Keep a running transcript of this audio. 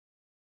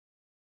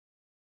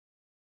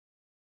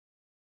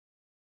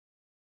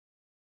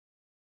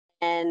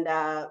And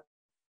the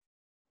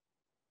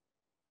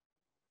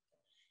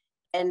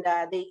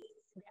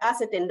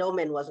asset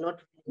endowment was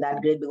not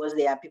that great because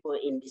there are people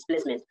in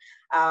displacement.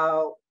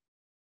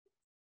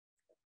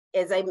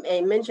 As I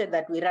mentioned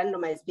that we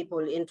randomized people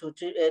into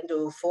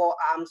 4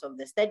 arms of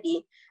the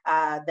study.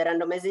 The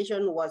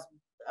randomization was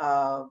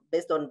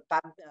based on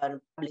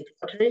public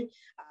lottery,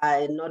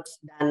 not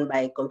done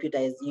by computer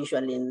as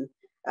usual in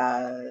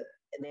the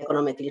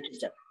economic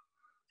literature.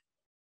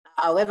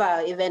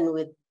 However, even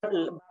with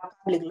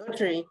public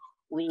lottery,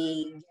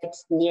 we get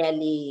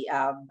nearly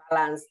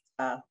balanced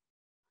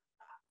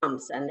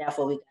arms, and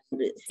therefore we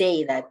can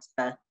say that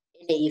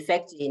any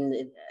effect in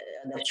the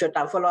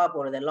short-term follow-up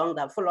or the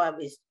long-term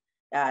follow-up is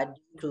due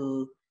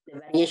to the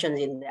variations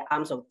in the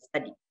arms of the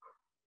study.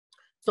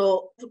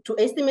 So to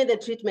estimate the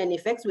treatment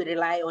effects, we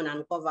rely on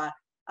UNCOVR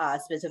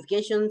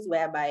specifications,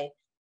 whereby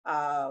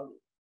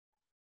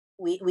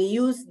we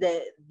use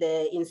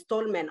the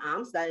installment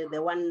arms,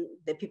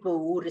 the people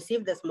who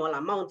receive the small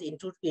amount in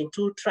two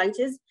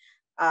tranches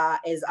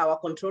as our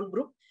control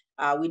group.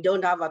 We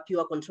don't have a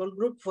pure control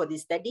group for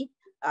this study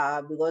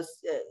because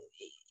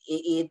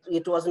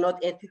it was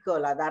not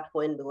ethical at that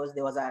point because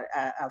there was a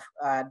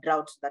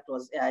drought that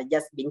was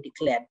just being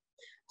declared.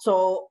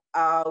 So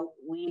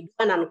we do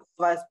an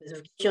UNCOVR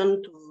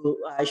specification to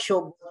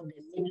show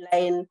the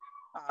midline,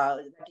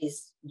 that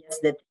is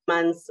just the 2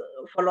 months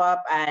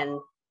follow-up, and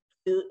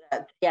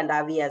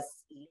 3.5 years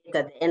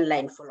later, the end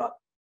line follow-up.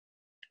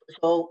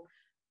 So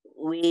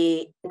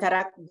we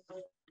interact with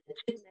the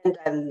treatment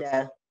and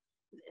the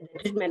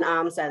treatment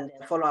arms and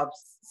the follow-up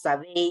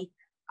survey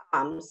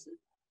arms.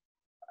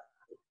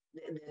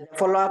 The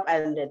follow-up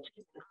and the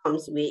treatment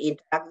arms, we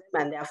interact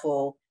them, and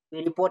therefore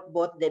we report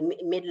both the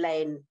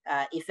midline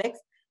effects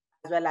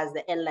as well as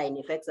the end line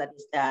effects, that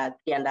is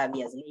 3.5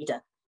 years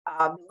later.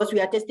 Because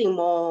we are testing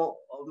more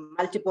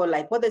multiple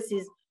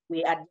hypotheses,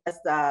 we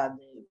adjust the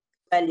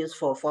values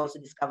for false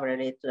discovery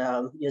rate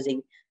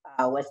using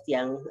West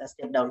Young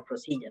step-down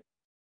procedure.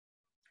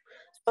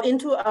 So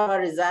into our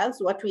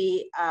results, what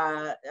we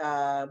are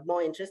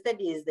more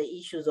interested in is the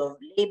issues of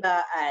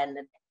labor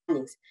and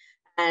earnings.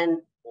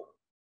 And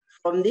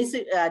from this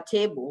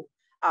table,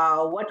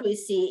 what we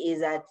see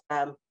is that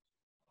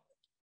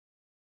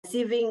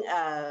receiving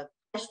a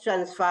cash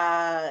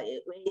transfer,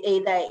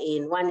 either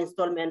in one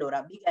installment or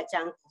a bigger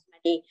chunk of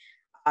money,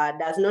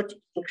 does not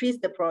increase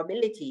the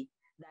probability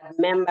that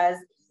members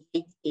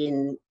engage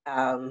in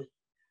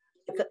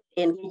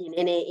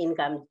any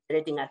income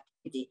generating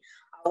activity.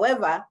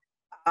 However,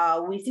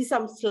 we see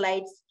some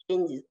slight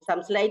changes,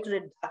 some slight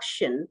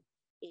reduction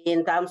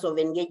in terms of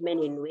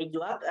engagement in wage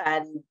work,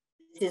 and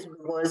this is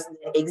because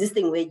the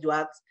existing wage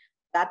works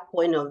at that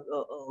point of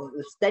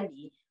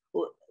study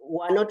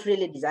were not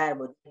really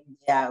desirable.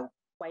 They are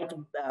quite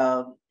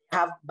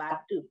have bad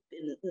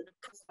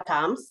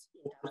terms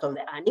in terms of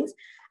the earnings,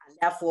 and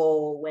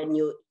therefore, when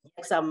you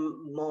inject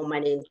some more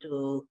money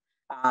into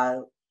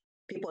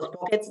people's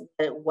pockets,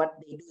 what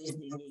they do is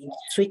they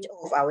switch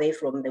off away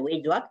from the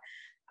wage work.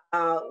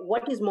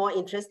 What is more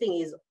interesting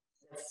is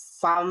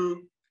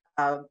farm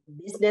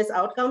business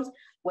outcomes,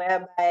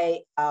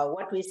 whereby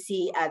what we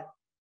see at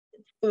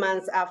 3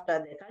 months after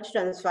the cash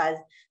transfers,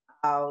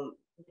 the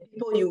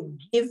people you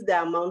give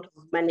the amount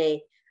of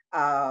money,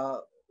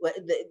 the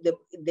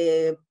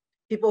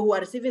people who are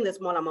receiving the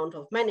small amount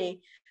of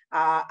money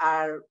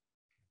are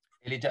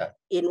Elijah,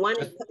 in one.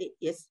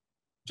 Yes.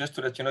 Just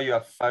to let you know, you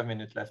have 5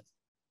 minutes left.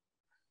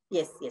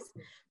 Yes, yes.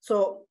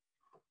 So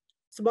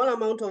small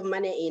amount of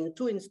money in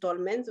 2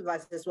 installments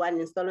versus 1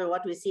 installment,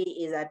 what we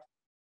see is that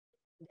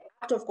the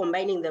act of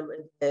combining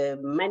the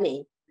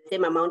money, the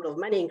same amount of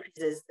money,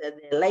 increases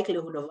the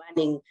likelihood of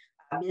earning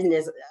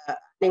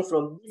earning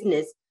from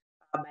business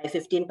by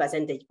 15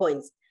 percentage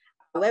points.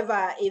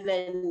 However,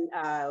 even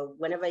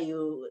whenever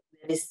the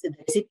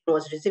recipient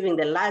was receiving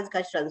the large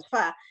cash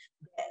transfer,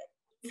 the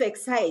effect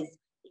size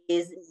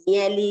is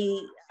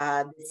nearly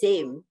the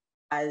same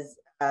as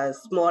a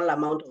small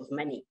amount of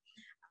money.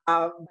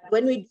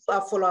 When we do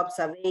a follow-up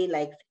survey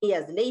like 3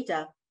 years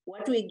later,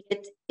 what we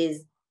get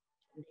is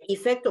the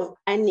effect of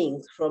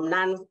earnings from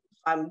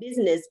non-farm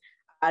business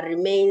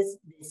remains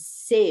the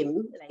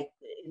same, like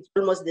it's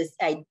almost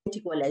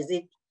identical as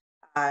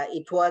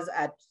it was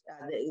at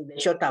the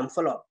short-term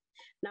follow-up.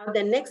 Now,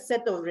 the next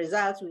set of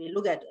results, we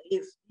look at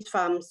if these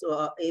farms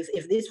or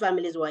if these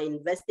families were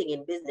investing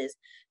in business,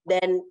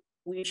 then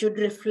we should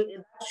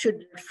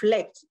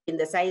reflect in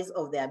the size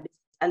of their business.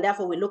 And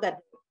therefore, we look at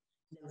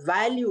the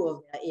value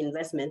of their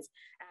investments.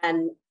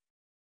 And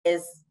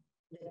as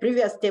the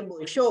previous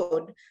table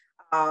showed,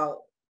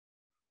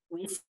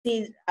 we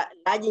see a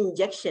large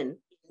injection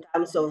in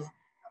terms of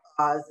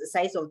the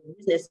size of the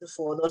business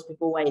for those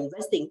people who are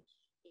investing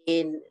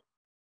in,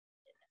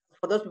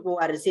 for those people who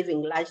are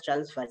receiving large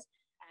transfers.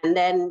 And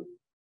then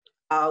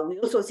we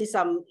also see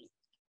some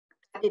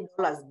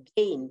 $30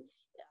 gain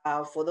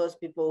for those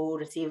people who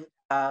receive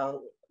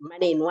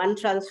money in one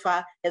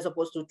transfer as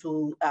opposed to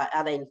 2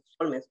 other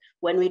installments.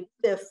 When we do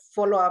the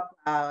follow-up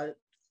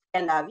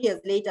 2.5 years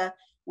later,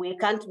 we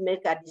can't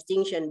make a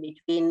distinction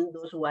between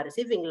those who are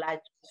receiving large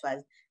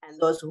transfers and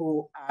those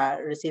who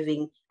are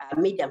receiving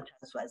medium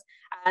transfers.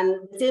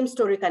 And the same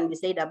story can be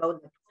said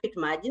about the profit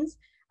margins.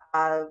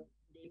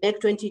 They make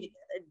 $20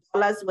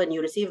 when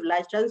you receive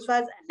large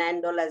transfers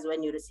and $9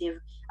 when you receive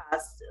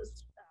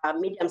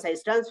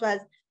medium-sized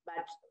transfers,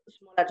 but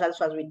smaller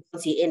transfers, we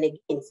don't see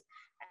any gains.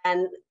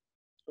 And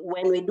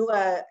when we do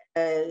a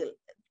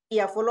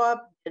year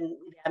follow-up, then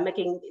they are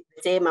making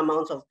the same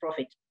amounts of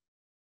profit.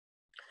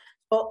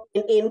 So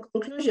in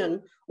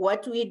conclusion,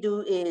 what we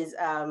do is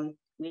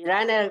we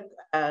run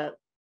an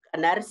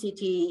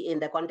RCT in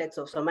the context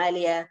of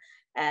Somalia,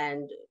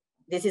 and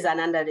this is an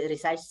under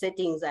research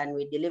settings, and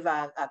we deliver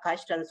a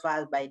cash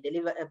transfers by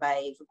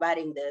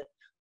varying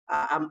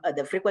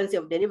the frequency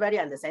of delivery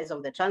and the size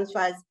of the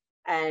transfers.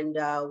 And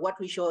what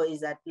we show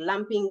is that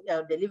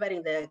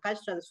delivering the cash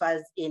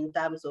transfers in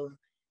terms of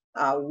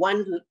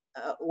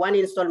one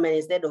installment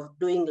instead of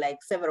doing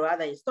like several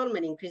other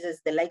installments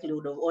increases the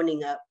likelihood of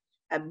owning a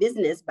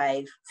business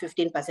by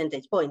 15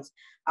 percentage points.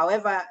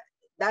 However,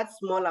 that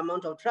small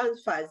amount of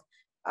transfers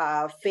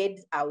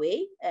fades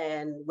away,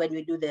 and when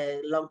we do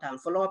the long-term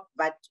follow-up,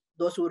 but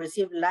those who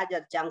receive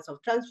larger chunks of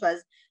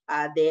transfers,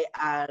 they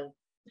are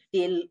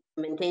still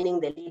maintaining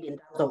the lead in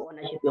terms of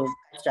ownership of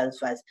cash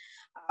transfers.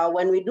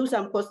 When we do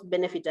some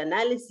cost-benefit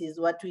analysis,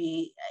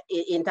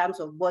 in terms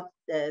of both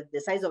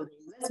the size of the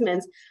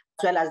investments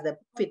as well as the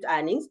profit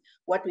earnings,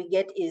 what we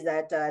get is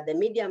that the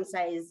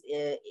medium-sized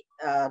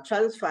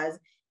transfers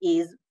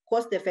is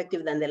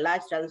cost-effective than the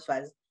large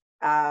transfers,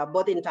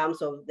 both in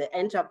terms of the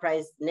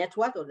enterprise net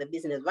worth or the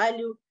business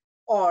value,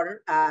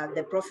 or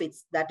the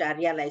profits that are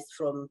realized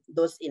from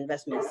those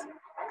investments.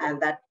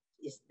 And that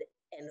is the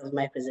end of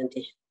my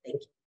presentation. Thank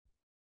you.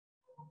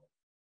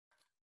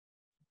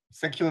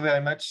 Thank you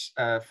very much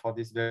for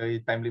this very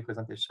timely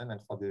presentation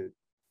and for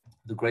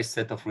the great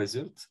set of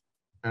results.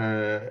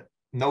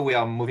 Now we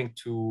are moving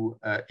to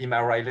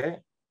Ima Riley.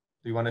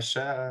 Do you want to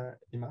share,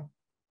 Ima?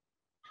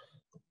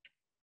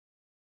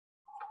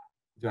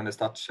 Do you want to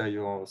start to share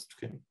your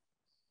screen?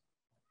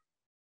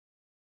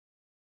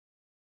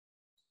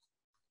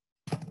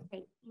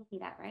 Great, you see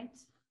that, right?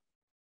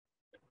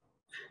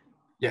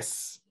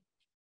 Yes.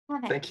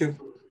 Perfect. Thank you. Thank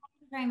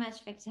you very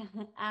much, Victor.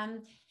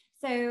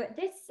 So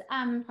this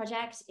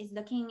project is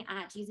looking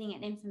at using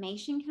an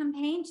information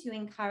campaign to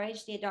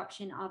encourage the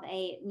adoption of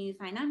a new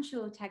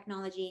financial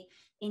technology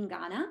in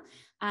Ghana.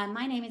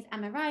 My name is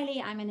Emma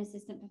Riley. I'm an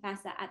assistant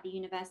professor at the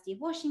University of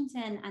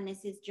Washington, and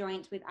this is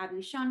joint with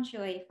Abu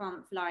Shonchoy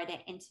from Florida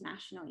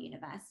International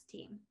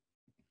University.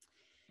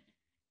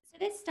 So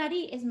this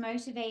study is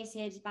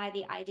motivated by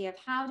the idea of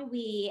how do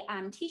we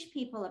teach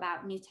people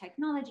about new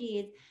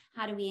technologies,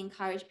 how do we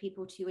encourage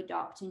people to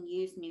adopt and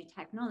use new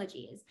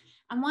technologies.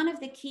 And one of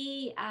the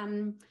key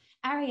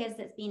areas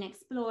that's been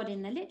explored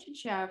in the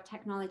literature of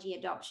technology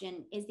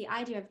adoption is the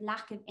idea of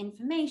lack of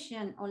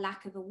information or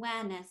lack of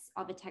awareness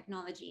of a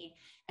technology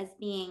as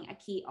being a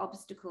key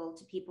obstacle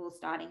to people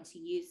starting to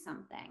use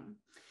something.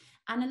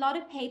 And a lot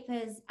of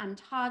papers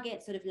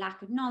target sort of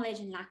lack of knowledge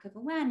and lack of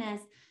awareness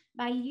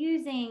by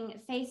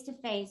using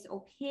face-to-face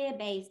or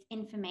peer-based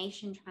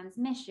information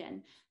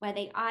transmission, where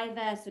they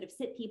either sort of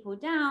sit people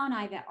down,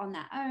 either on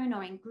their own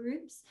or in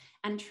groups,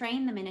 and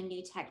train them in a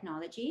new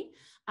technology,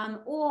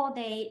 or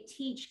they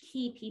teach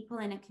key people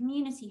in a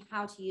community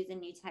how to use a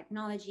new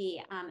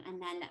technology, and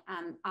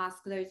then ask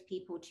those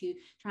people to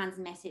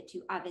transmit it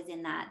to others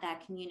in their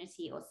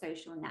community or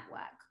social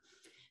network.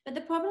 But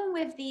the problem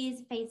with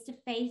these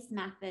face-to-face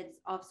methods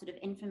of sort of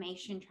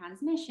information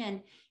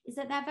transmission is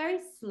that they're very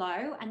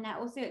slow and they're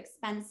also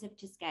expensive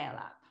to scale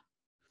up.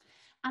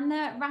 And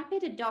the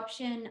rapid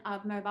adoption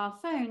of mobile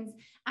phones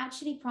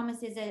actually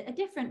promises a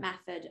different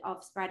method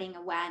of spreading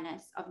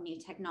awareness of new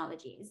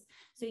technologies.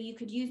 So you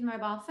could use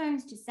mobile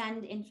phones to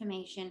send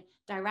information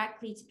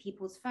directly to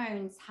people's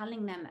phones,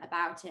 telling them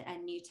about a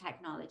new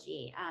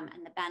technology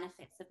and the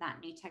benefits of that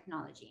new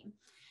technology.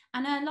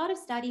 And a lot of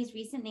studies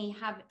recently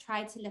have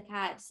tried to look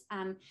at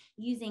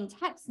using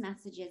text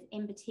messages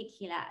in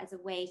particular as a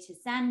way to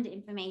send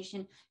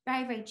information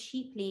very, very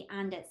cheaply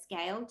and at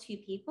scale to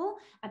people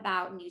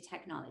about new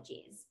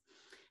technologies.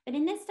 But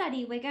in this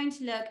study, we're going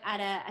to look at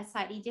a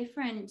slightly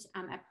different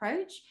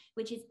approach,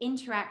 which is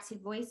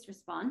interactive voice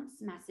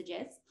response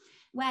messages,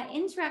 where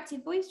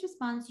interactive voice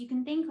response you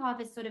can think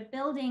of as sort of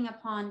building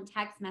upon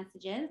text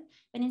messages,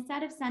 but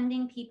instead of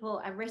sending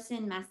people a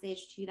written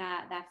message to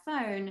their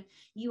phone,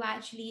 you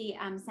actually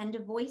send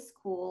a voice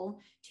call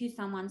to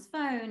someone's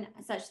phone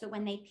such that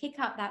when they pick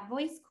up that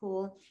voice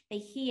call, they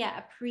hear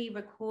a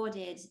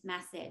pre-recorded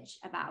message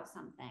about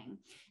something.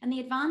 And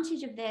the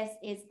advantage of this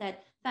is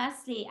that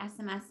firstly,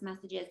 SMS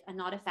messages are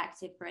not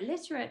effective for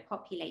illiterate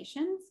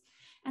populations.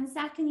 And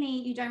secondly,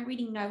 you don't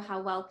really know how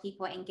well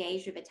people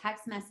engage with a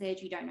text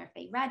message. You don't know if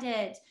they read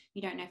it.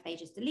 You don't know if they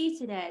just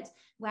deleted it.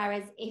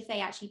 Whereas if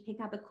they actually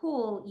pick up a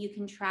call, you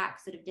can track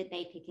sort of, did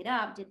they pick it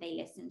up? Did they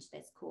listen to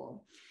this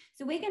call?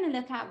 So we're going to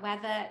look at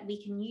whether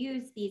we can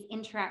use these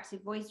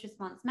interactive voice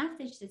response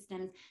message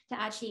systems to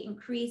actually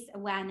increase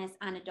awareness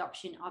and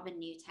adoption of a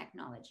new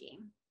technology.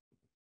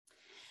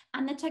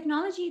 And the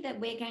technology that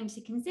we're going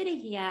to consider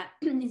here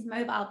is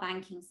mobile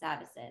banking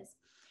services.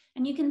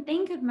 And you can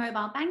think of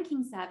mobile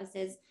banking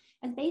services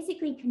as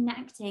basically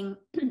connecting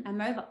a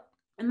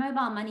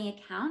mobile money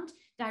account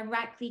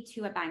directly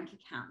to a bank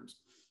account.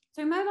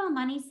 So mobile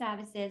money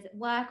services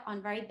work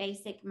on very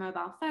basic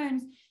mobile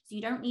phones. So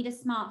you don't need a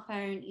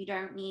smartphone, you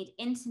don't need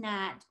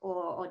internet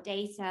or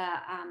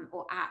data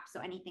or apps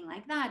or anything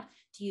like that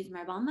to use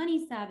mobile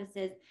money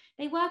services.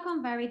 They work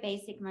on very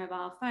basic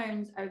mobile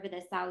phones over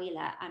the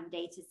cellular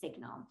data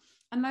signal.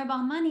 And mobile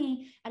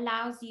money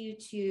allows you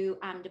to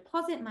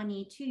deposit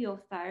money to your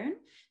phone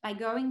by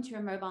going to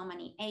a mobile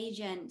money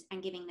agent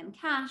and giving them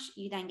cash.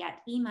 You then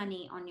get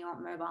e-money on your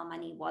mobile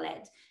money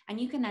wallet, and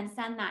you can then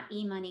send that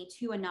e-money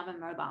to another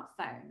mobile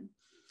phone.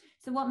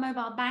 So what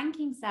mobile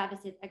banking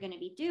services are going to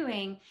be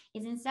doing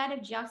is, instead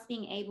of just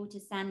being able to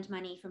send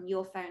money from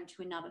your phone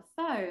to another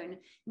phone,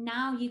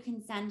 now you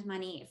can send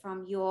money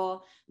from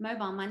your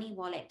mobile money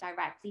wallet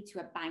directly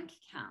to a bank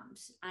account.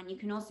 And you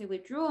can also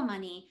withdraw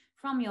money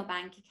from your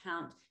bank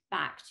account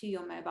back to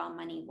your mobile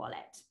money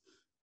wallet.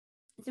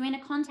 So in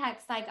a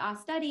context like our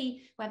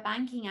study, where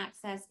banking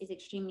access is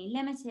extremely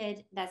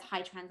limited, there's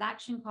high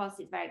transaction costs,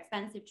 it's very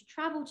expensive to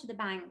travel to the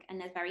bank, and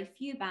there's very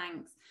few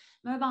banks,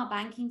 mobile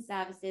banking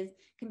services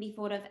can be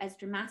thought of as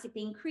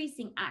dramatically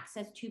increasing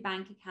access to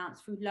bank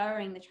accounts through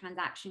lowering the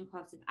transaction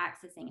costs of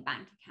accessing a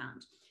bank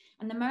account.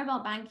 And the mobile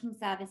banking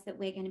service that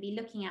we're going to be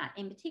looking at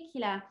in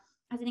particular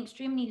has an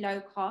extremely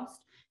low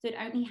cost. So it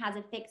only has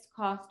a fixed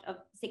cost of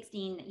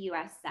 16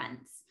 US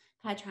cents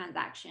per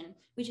transaction,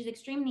 which is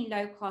extremely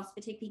low cost,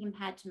 particularly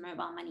compared to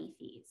mobile money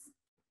fees.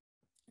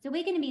 So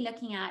we're going to be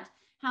looking at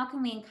how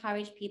can we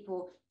encourage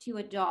people to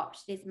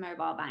adopt these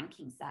mobile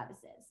banking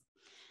services.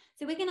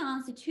 So we're going to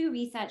answer two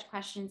research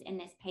questions in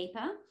this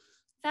paper.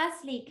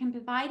 Firstly, can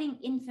providing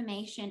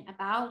information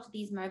about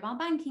these mobile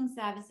banking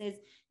services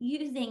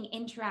using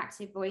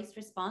interactive voice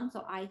response,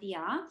 or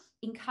IVR,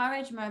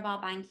 encourage mobile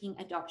banking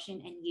adoption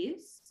and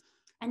use?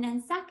 And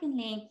then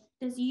secondly,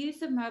 does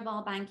use of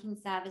mobile banking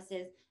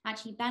services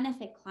actually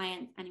benefit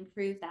clients and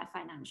improve their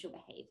financial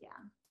behavior?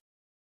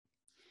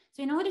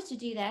 So in order to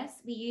do this,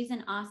 we use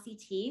an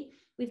RCT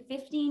with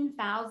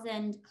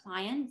 15,000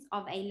 clients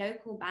of a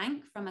local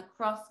bank from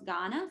across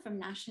Ghana, from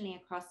nationally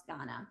across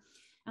Ghana.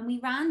 And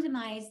we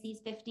randomize these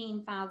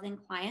 15,000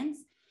 clients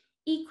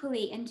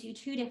equally into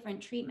two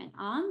different treatment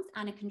arms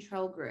and a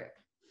control group.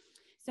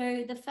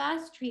 So the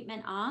first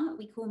treatment arm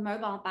we call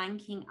mobile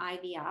banking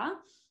IVR.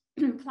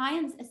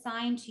 Clients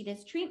assigned to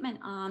this treatment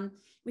arm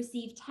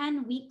received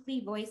 10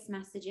 weekly voice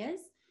messages,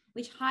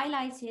 which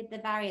highlighted the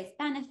various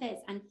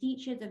benefits and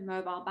features of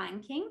mobile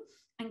banking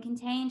and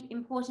contained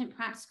important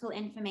practical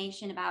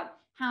information about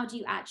how do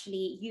you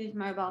actually use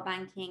mobile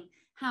banking,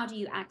 how do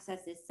you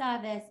access this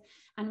service,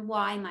 and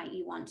why might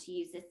you want to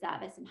use this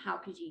service, and how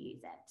could you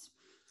use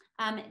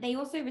it. They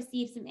also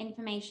received some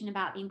information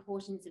about the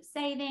importance of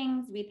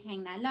savings,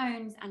 repaying their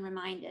loans, and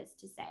reminders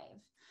to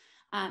save.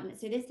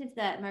 So this is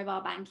the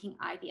mobile banking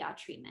IVR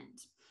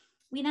treatment.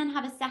 We then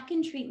have a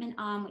second treatment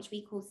arm, which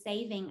we call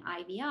saving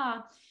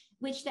IVR,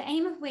 which the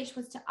aim of which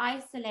was to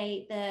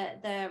isolate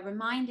the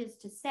reminders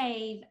to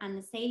save and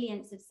the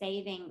salience of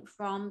saving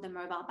from the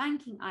mobile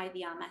banking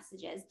IVR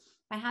messages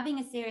by having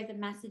a series of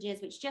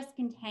messages which just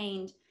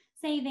contained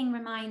saving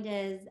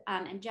reminders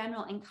and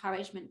general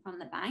encouragement from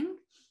the bank.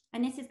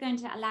 And this is going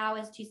to allow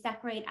us to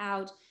separate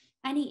out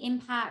any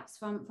impacts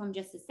from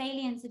just the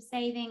salience of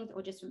savings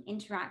or just from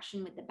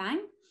interaction with the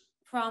bank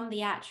from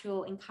the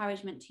actual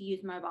encouragement to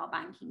use mobile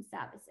banking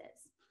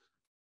services.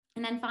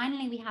 And then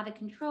finally, we have a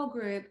control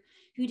group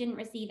who didn't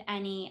receive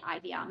any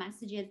IVR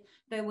messages,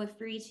 though were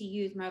free to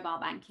use mobile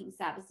banking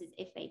services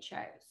if they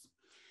chose.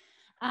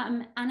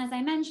 And as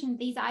I mentioned,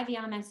 these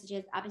IVR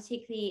messages are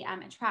particularly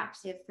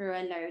attractive through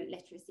a low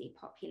literacy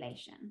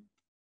population.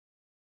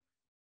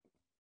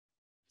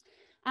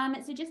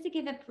 So just to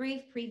give a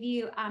brief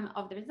preview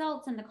of the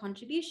results and the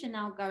contribution,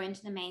 I'll go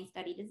into the main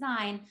study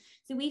design.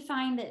 So we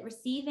find that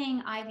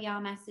receiving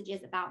IVR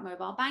messages about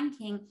mobile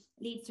banking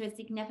leads to a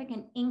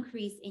significant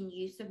increase in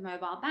use of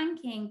mobile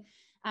banking,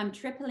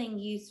 tripling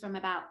use from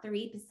about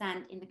 3%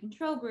 in the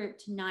control group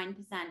to 9%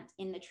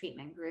 in the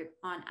treatment group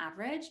on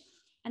average.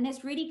 And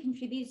this really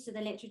contributes to the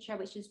literature,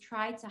 which has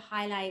tried to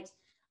highlight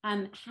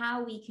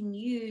how we can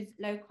use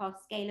low-cost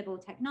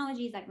scalable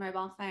technologies like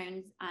mobile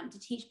phones to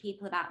teach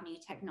people about new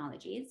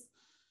technologies.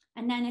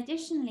 And then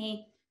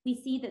additionally, we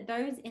see that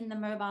those in the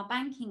mobile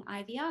banking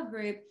IVR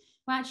group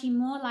were actually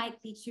more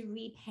likely to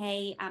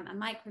repay a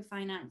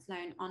microfinance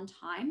loan on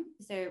time.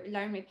 So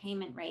loan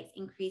repayment rates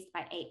increased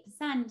by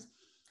 8%,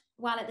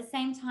 while at the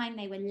same time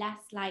they were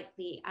less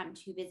likely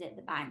to visit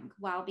the bank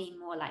while being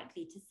more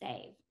likely to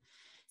save.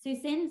 So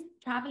since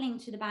traveling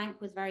to the bank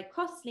was very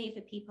costly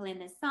for people in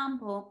this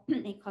sample,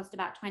 it cost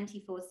about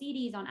 24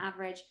 cedis on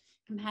average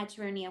compared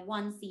to only a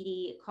 1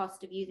 cedi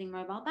cost of using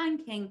mobile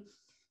banking.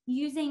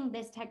 Using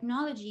this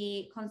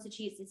technology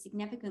constitutes a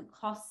significant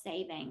cost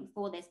saving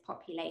for this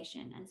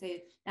population, and so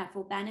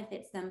therefore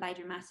benefits them by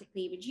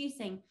dramatically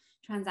reducing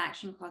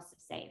transaction costs of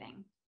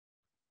saving.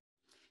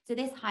 So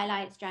this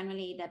highlights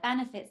generally the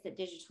benefits that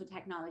digital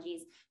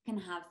technologies can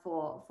have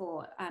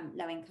for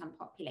low-income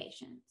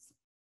populations.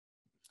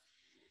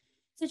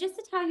 So just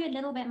to tell you a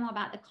little bit more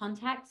about the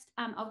context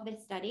of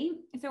this study.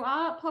 So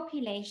our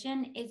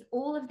population is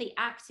all of the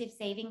active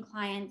saving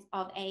clients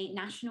of a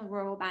national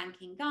rural bank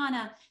in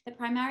Ghana that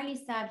primarily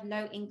served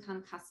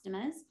low-income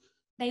customers.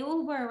 They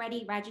all were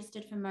already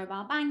registered for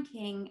mobile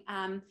banking,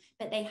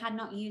 but they had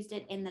not used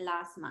it in the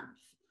last month.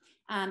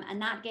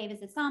 And that gave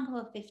us a sample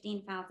of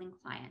 15,000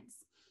 clients.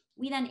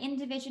 We then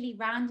individually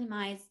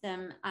randomized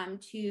them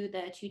to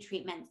the 2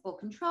 treatments or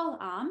control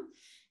arm.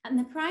 And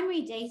the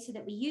primary data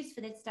that we use for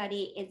this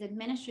study is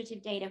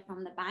administrative data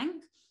from the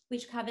bank,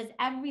 which covers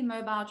every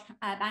mobile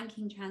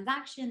banking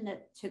transaction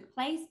that took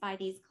place by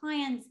these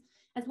clients,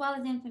 as well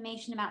as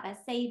information about their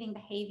saving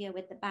behavior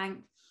with the bank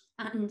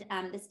and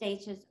the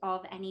status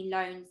of any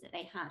loans that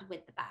they had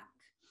with the bank.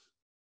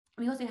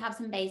 We also have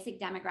some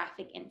basic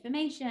demographic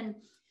information.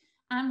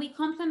 And we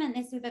complement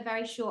this with a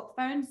very short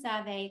phone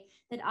survey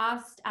that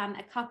asked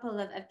a couple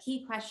of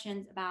key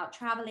questions about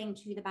traveling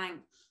to the bank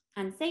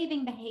and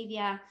saving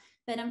behavior.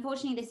 But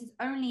unfortunately, this is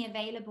only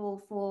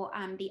available for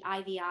the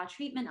IVR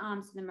treatment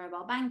arms, so the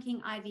mobile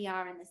banking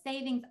IVR and the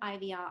savings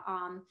IVR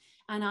arm.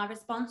 And our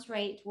response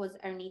rate was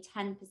only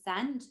 10%,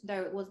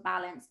 though it was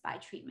balanced by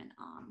treatment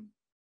arm.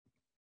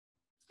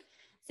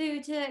 So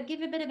to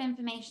give a bit of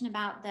information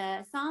about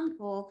the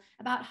sample,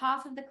 about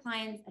half of the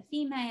clients are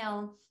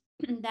female,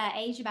 their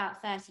age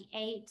about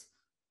 38.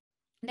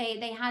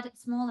 They had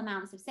small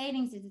amounts of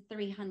savings, this is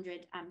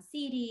 300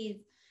 CDs.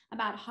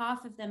 About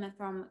half of them are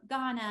from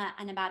Ghana,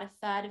 and about a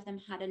third of them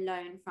had a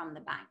loan from the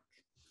bank.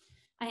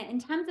 In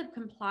terms of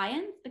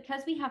compliance,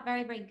 because we have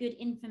very, very good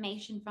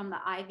information from the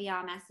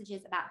IVR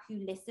messages about who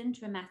listened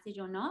to a message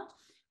or not,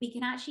 we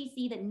can actually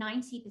see that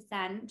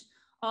 90%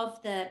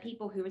 of the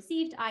people who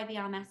received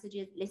IVR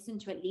messages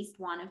listened to at least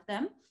one of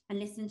them and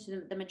listened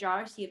to the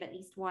majority of at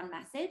least one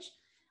message.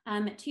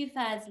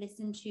 2/3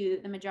 listened to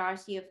the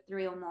majority of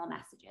 3 or more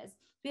messages.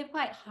 We have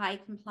quite high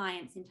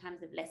compliance in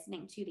terms of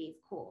listening to these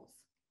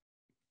calls.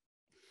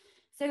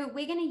 So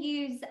we're going to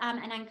use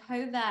an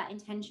ANCOVA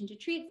intention to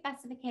treat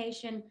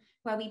specification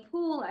where we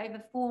pool over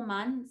 4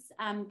 months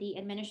the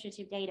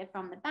administrative data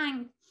from the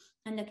bank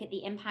and look at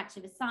the impact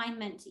of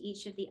assignment to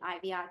each of the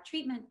IVR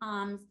treatment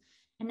arms.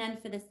 And then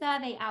for the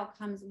survey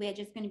outcomes, we're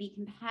just going to be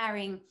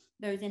comparing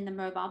those in the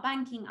mobile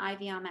banking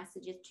IVR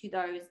messages to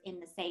those in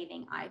the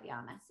saving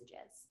IVR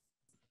messages.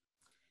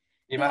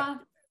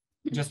 Ima,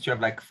 just you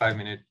have like 5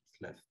 minutes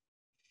left.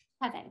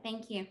 Perfect,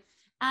 thank you.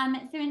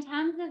 So in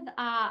terms of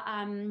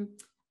our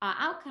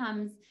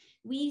outcomes,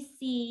 we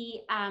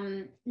see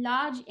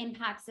large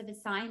impacts of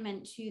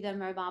assignment to the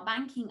mobile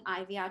banking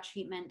IVR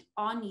treatment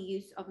on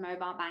use of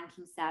mobile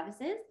banking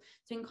services.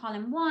 So in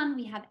column 1,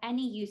 we have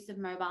any use of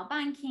mobile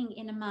banking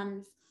in a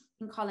month.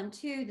 In column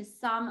 2, the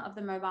sum of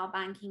the mobile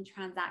banking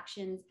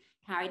transactions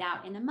carried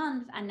out in a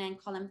month. And then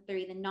column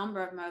 3, the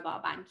number of mobile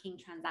banking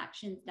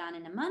transactions done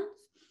in a month.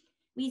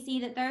 We see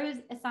that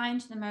those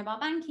assigned to the mobile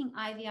banking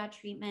IVR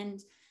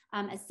treatment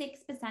are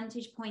 6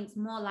 percentage points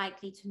more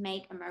likely to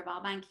make a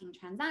mobile banking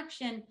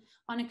transaction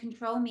on a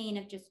control mean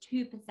of just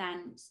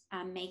 2%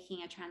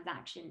 making a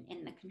transaction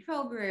in the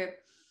control group.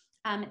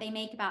 They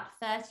make about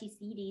 30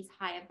 CDs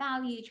higher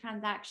value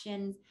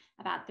transactions,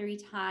 about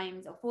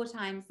 4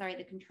 times,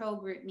 the control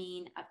group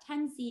mean of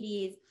 10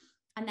 CDs,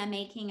 and they're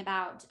making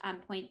about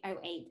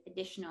 0.08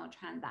 additional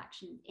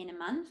transactions in a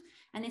month.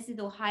 And this is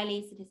all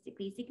highly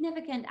statistically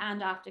significant,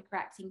 and after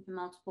correcting for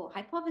multiple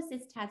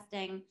hypothesis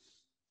testing.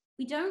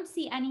 We don't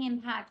see any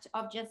impact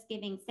of just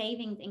giving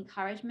savings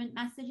encouragement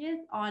messages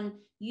on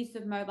use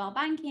of mobile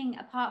banking,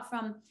 apart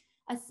from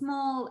a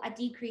small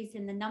decrease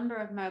in the number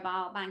of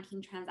mobile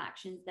banking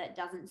transactions that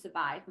doesn't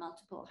survive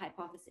multiple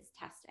hypothesis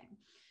testing.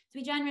 So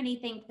we generally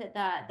think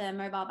that the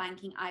mobile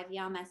banking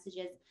IVR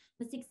messages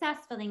were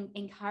successful in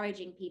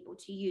encouraging people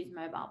to use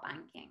mobile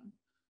banking.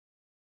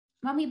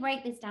 When we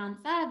break this down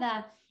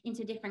further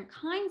into different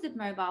kinds of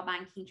mobile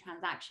banking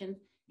transactions,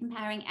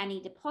 comparing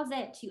any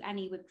deposit to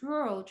any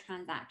withdrawal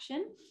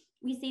transaction,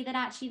 we see that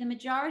actually the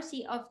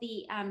majority of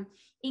the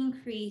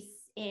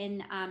increase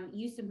in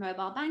use of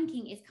mobile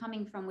banking is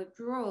coming from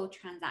withdrawal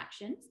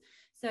transactions.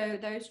 So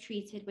those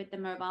treated with the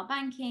mobile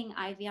banking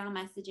IVR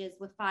messages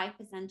were 5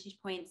 percentage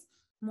points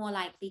more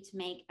likely to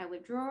make a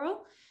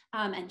withdrawal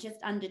and just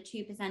under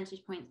 2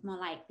 percentage points more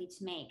likely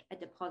to make a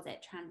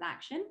deposit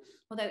transaction.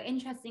 Although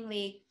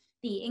interestingly,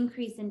 the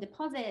increase in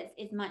deposits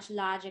is much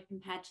larger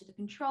compared to the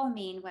control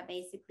mean, where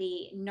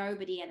basically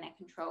nobody in their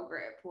control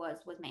group was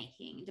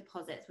making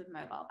deposits with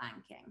mobile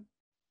banking.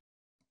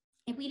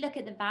 If we look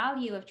at the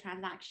value of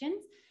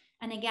transactions,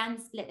 and again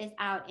split this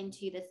out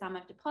into the sum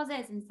of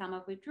deposits and sum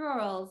of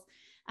withdrawals,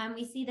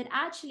 we see that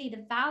actually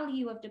the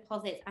value of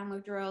deposits and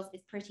withdrawals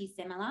is pretty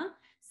similar,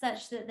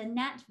 such that the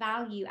net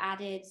value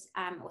added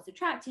or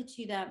subtracted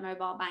to the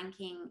mobile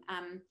banking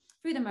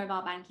through the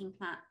mobile banking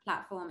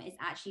platform is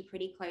actually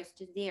pretty close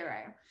to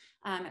 0,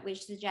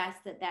 which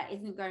suggests that there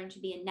isn't going to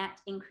be a net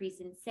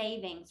increase in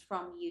savings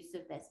from use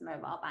of this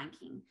mobile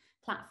banking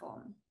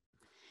platform.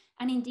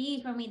 And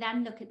indeed, when we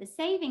then look at the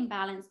saving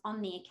balance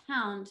on the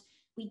account,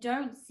 we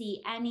don't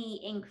see any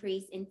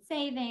increase in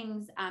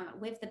savings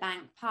with the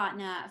bank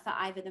partner for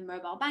either the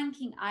mobile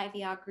banking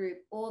IVR group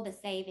or the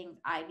savings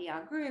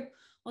IVR group,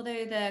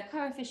 although the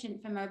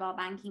coefficient for mobile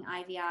banking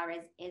IVR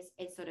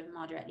is sort of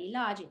moderately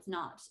large. It's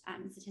not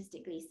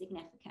statistically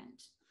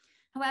significant.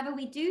 However,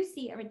 we do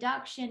see a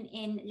reduction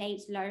in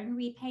late loan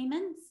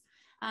repayments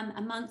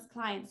amongst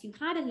clients who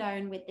had a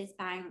loan with this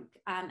bank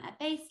at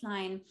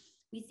baseline.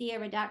 We see a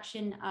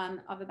reduction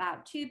of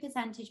about 2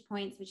 percentage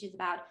points, which is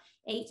about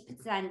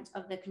 8%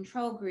 of the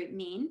control group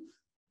mean,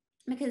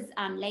 because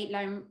late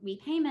loan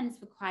repayments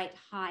were quite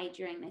high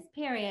during this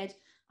period,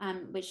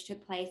 which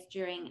took place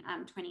during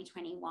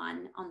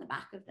 2021 on the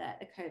back of the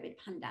COVID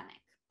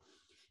pandemic.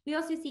 We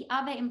also see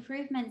other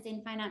improvements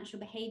in financial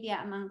behavior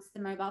amongst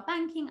the mobile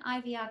banking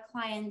IVR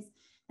clients.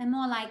 They're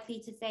more likely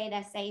to say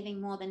they're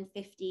saving more than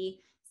 50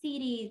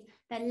 CDs.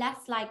 They're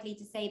less likely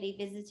to say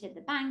they visited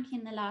the bank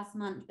in the last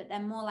month, but they're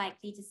more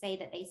likely to say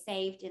that they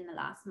saved in the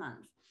last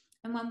month.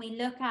 And when we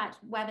look at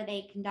whether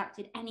they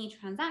conducted any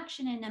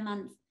transaction in a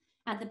month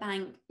at the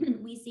bank,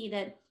 we see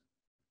that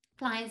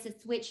clients are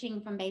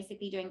switching from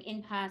basically doing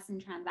in-person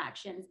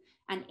transactions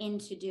and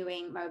into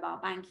doing mobile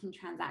banking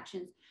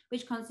transactions,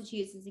 which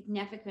constitutes a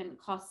significant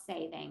cost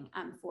saving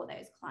for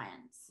those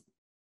clients.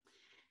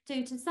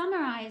 So to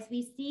summarize,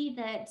 we see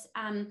that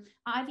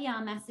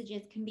IVR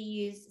messages can be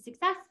used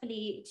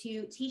successfully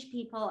to teach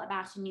people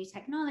about a new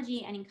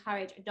technology and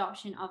encourage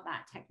adoption of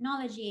that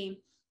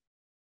technology.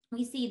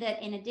 We see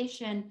that in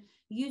addition,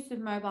 use of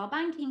mobile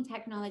banking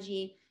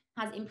technology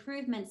has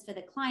improvements for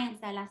the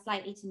clients. They're less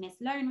likely to miss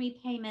loan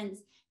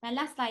repayments. They're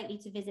less likely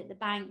to visit the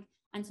bank.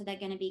 And so they're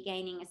going to be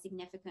gaining a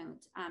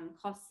significant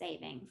cost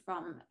saving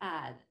from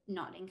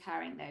not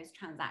incurring those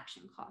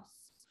transaction costs.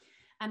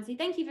 So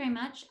thank you very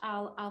much.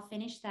 I'll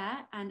finish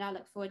there and I'll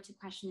look forward to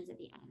questions at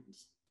the end.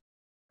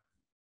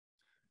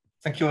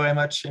 Thank you very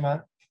much,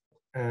 Sirma.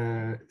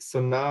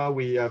 So now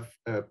we have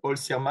Paul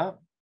Sirma.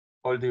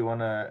 Paul, do you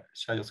want to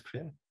share your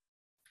screen?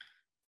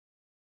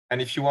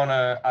 And if you want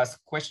to ask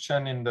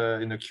question in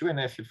the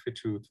Q&A, feel free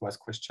to ask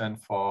question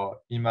for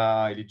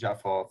Ima, Elijah,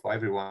 for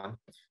everyone.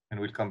 And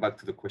we'll come back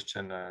to the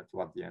question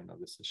toward the end of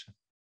the session.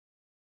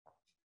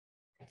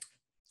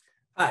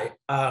 Hi,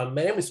 my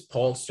name is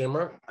Paul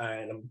Sirma,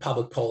 and I'm a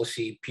public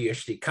policy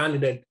PhD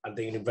candidate at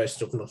the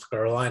University of North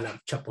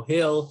Carolina, Chapel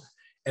Hill.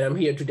 And I'm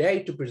here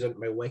today to present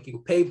my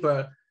working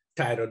paper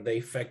titled The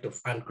Effect of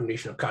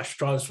Unconditional Cash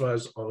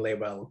Transfers on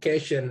Labor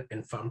Allocation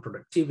and Farm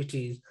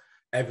Productivity,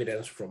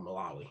 Evidence from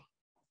Malawi.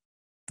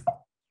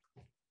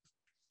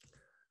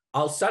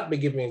 I'll start by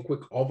giving a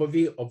quick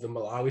overview of the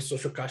Malawi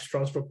Social Cash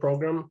Transfer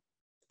Program.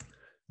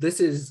 This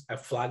is a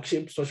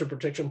flagship social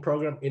protection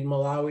program in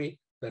Malawi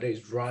that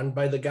is run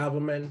by the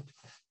government.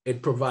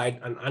 It provides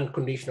an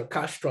unconditional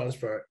cash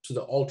transfer to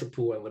the ultra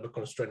poor and labor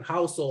constrained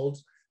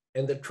households,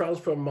 and the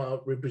transfer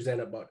amount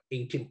represents about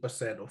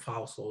 18% of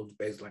households'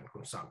 baseline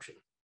consumption.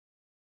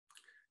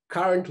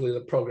 Currently,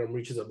 the program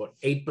reaches about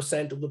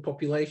 8% of the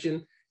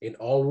population in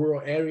all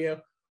rural areas,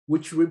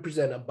 which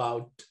represent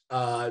about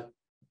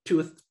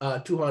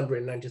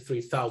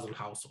 293,000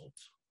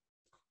 households.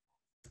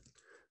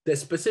 The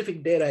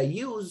specific data I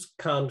use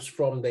comes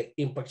from the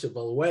impact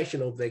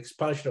evaluation of the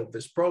expansion of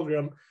this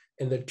program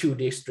in the 2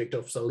 districts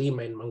of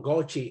Salima and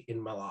Mangochi in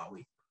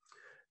Malawi.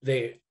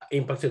 The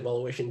impact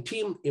evaluation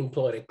team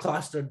employed a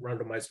clustered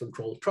randomized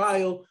controlled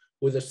trial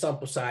with a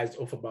sample size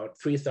of about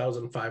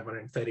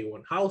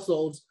 3,531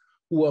 households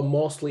who are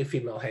mostly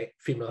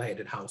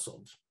female-headed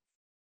households.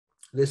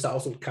 This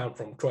household come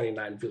from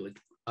 29 village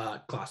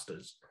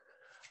clusters.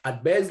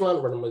 At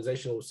baseline,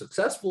 randomization was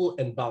successful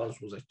and balance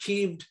was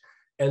achieved,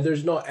 and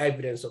there's no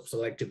evidence of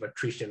selective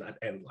attrition at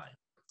endline.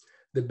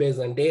 The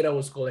baseline data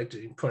was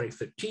collected in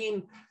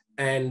 2013,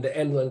 and the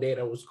endline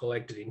data was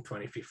collected in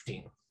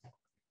 2015.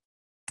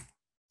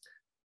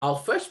 I'll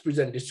first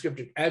present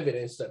descriptive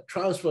evidence that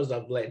transfers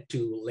have led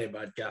to labor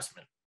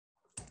adjustment.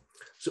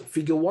 So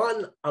figure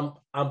 1,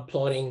 I'm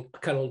plotting a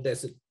kernel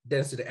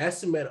density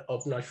estimate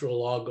of natural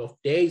log of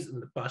days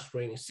in the past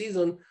rainy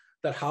season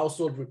that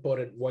household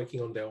reported working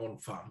on their own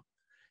farm.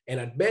 And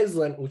at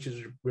baseline, which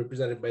is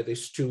represented by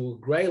these 2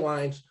 gray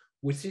lines,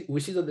 we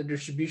see that the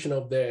distribution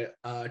of the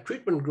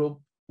treatment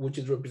group, which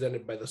is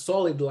represented by the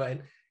solid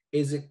line,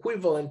 is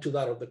equivalent to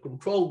that of the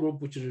control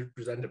group, which is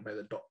represented by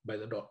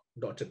the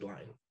dotted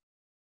line.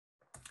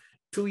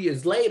 2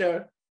 years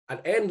later,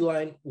 at end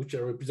line, which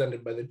are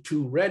represented by the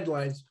 2 red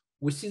lines,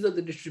 we see that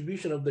the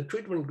distribution of the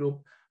treatment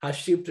group has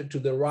shifted to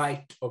the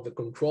right of the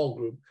control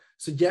group,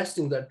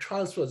 suggesting that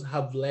transfers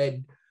have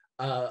led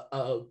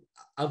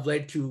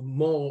to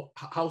more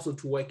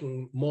households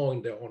working more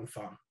in their own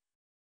farm.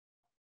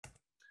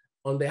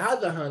 On the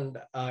other hand,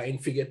 in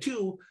figure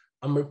 2,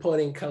 I'm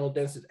reporting kernel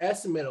density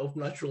estimate of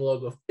natural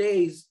log of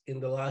days in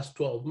the last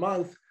 12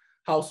 months,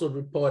 household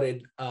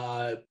reported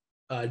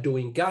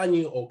doing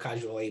ganyu or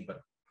casual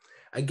labor.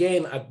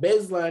 Again, at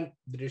baseline,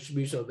 the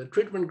distribution of the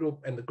treatment group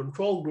and the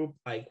control group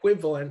are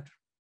equivalent.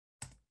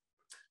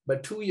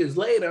 But 2 years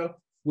later,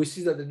 we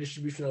see that the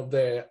distribution of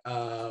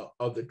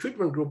the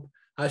treatment group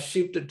has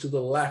shifted to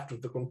the left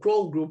of the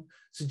control group,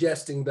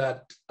 suggesting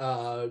that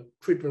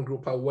treatment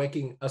group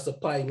are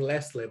supplying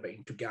less labor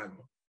into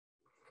Ganyu.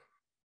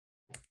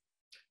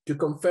 To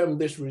confirm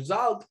this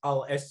result,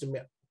 I'll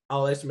estimate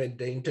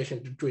the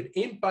intention to treat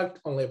impact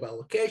on labor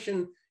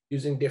allocation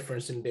using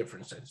difference in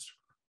differences.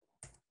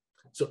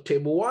 So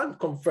table 1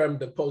 confirmed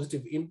the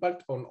positive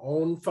impact on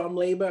own farm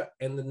labor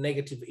and the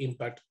negative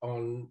impact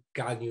on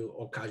Ganyu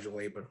or casual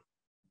labor.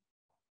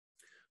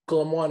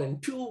 Column 1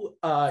 and 2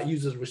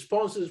 uses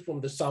responses from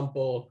the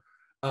sample,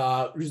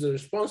 that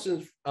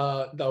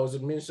was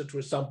administered to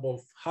a sample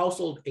of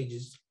household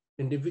ages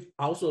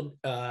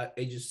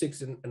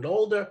 6 and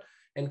older,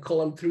 and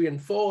column 3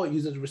 and 4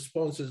 uses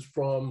responses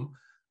from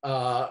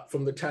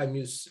the time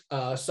use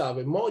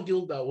survey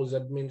module that was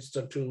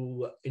administered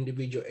to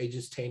individual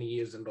ages 10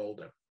 years and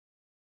older.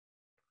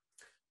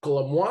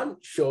 Column 1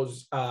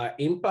 shows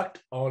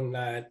impact on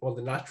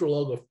the natural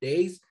log of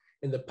days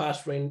in the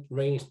past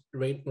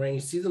rainy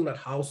season that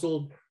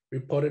household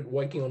reported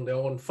working on their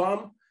own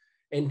farm.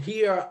 And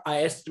here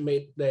I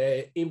estimate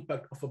the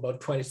impact of about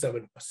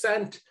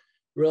 27%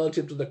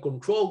 relative to the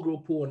control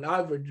group, who on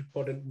average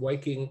reported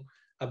working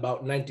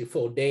about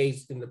 94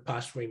 days in the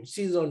past rainy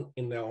season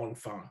in their own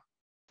farm.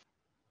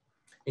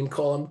 In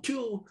column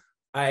 2,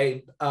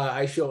 I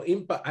show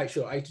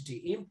ITT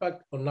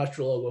impact on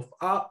natural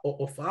log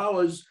of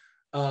hours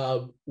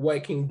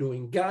working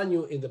doing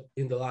Ganyu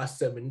in the last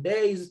 7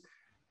 days,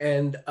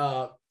 and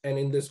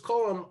in this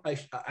column I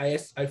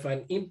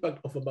find impact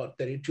of about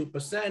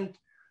 32%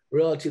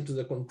 relative to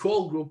the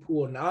control group,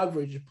 who on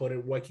average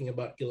reported working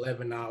about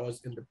 11 hours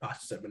in the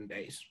past 7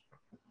 days.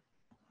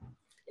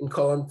 In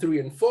column 3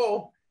 and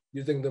 4,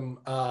 using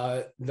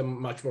the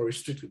much more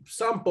restrictive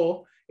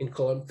sample, in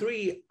column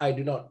 3, I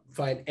do not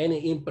find any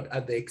input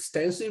at the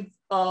extensive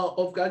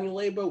of Ganyu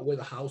labor where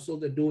the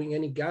household are doing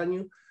any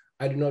Ganyu.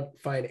 I do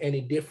not find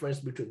any difference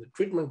between the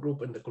treatment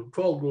group and the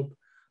control group.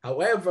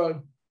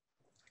 However,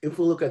 if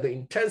we look at the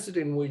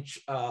intensity in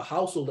which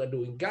households are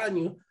doing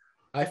Ganyu,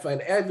 I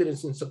find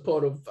evidence in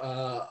support of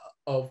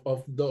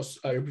those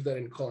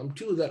represented in column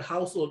 2 that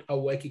households are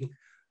working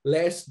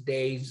less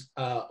days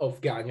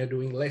of Ganyu,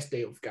 doing less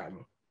day of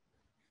Ganyu.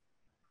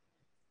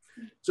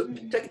 So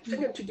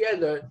taken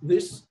together,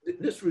 this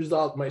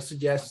result might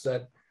suggest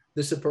that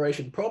the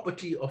separation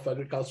property of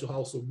agricultural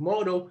household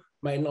model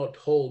might not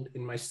hold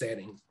in my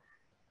settings.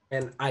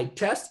 And I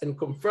test and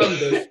confirm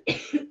this,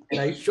 and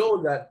I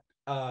show that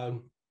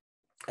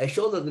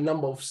the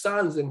number of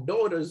sons and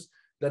daughters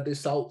that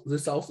this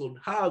household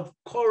have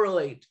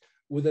correlate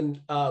with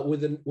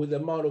the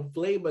amount of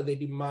labor they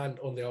demand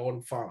on their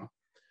own farm.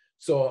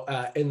 So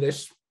in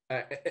this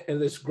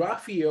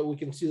graph here, we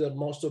can see that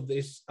most of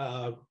this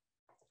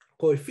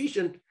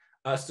coefficient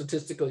are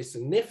statistically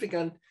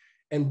significant,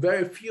 and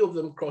very few of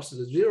them cross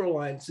the zero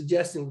line,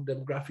 suggesting that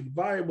demographic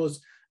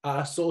variables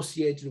are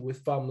associated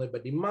with farm labor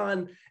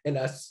demand, and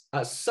as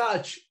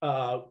such,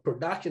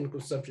 production and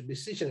consumption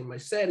decision in my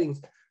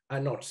settings are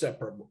not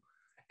separable.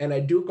 And I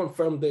do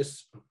confirm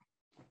this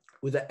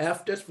with the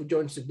F test for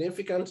joint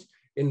significance,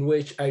 in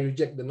which I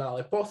reject the null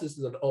hypothesis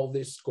that all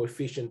these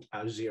coefficients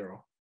are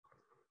zero.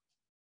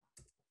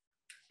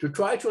 To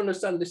try to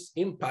understand this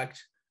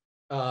impact,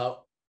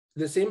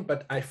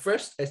 I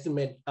first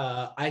estimate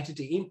ITT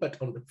impact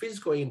on the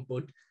physical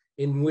input,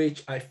 in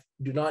which I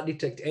do not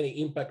detect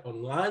any impact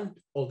on land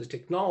or the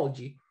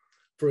technology.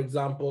 For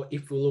example,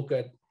 if we look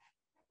at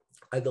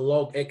the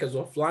log acres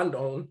of land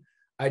owned,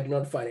 I do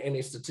not find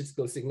any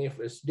statistical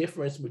significance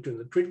difference between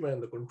the treatment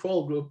and the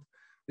control group.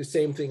 The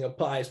same thing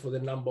applies for the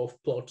number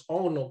of plots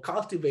owned or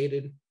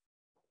cultivated.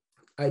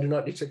 I do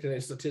not detect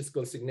any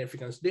statistical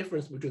significance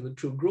difference between the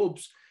two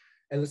groups.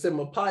 And the same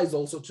applies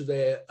also to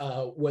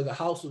the where the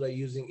households are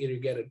using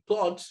irrigated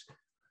plots.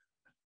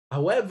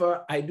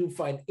 However, I do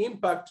find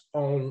impact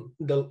on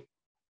the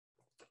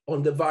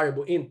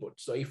variable input.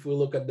 So if we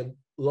look at the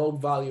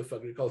log value of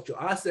agricultural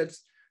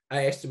assets,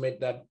 I estimate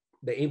that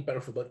the impact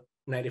of about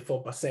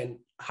 94%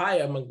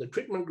 higher among the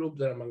treatment group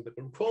than among the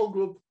control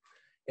group.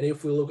 And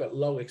if we look at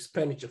log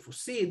expenditure for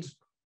seeds,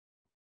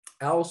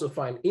 I also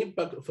find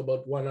impact of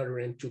about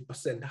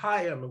 102%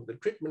 higher among the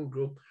treatment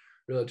group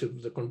relative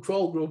to the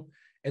control group.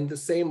 And the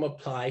same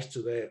applies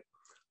to the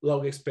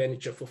log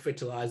expenditure for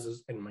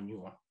fertilizers and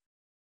manure.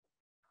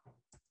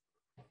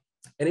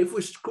 And if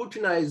we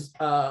scrutinize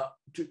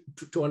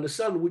to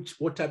understand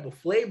what type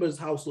of labors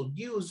household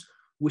use,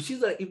 we see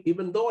that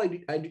even though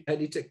I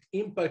detect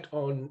impact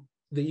on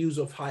the use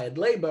of hired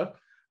labor,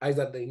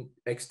 either at the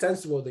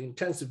extensive or the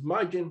intensive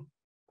margin,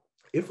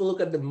 if we look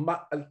at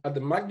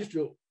the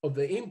magnitude of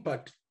the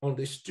impact on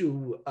these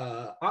two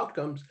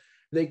outcomes,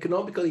 they're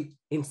economically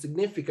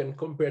insignificant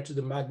compared to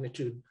the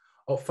magnitude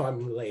of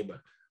family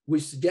labor,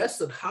 which suggests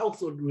that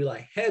households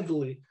rely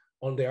heavily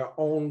on their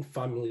own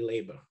family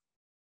labor.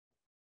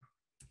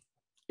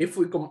 If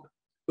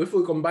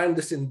we combine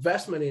this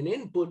investment in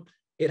input,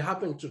 it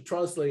happens to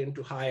translate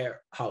into higher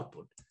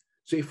output.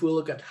 So if we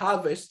look at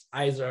harvest,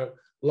 either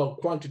log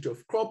quantity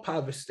of crop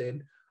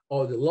harvested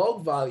or the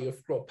log value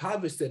of crop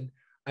harvested,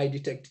 I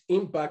detect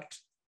impact.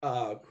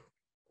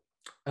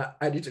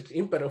 I detect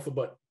impact of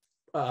about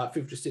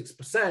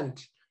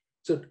 56%.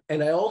 So,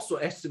 and I also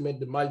estimate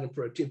the marginal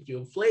productivity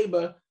of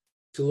labor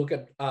to look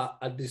at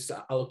this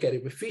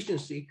allocative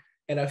efficiency.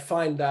 And I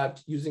find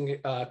that using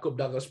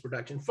Cobb-Douglas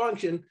production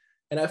function,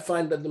 and I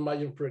find that the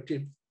marginal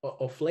productivity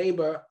of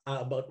labor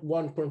are about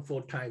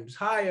 1.4 times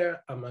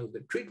higher among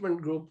the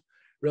treatment group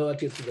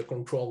relative to the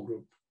control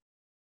group.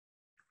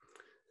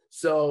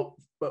 So,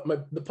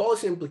 but the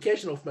policy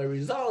implication of my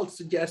results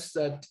suggests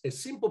that a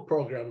simple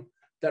program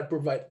that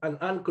provides an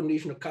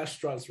unconditional cash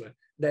transfer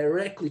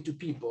directly to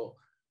people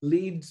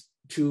leads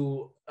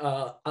to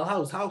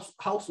allows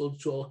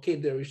households to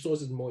allocate their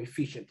resources more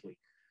efficiently.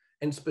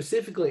 And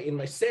specifically in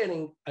my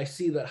setting, I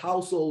see that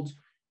households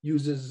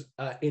uses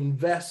a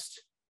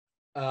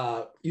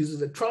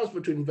transfer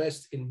to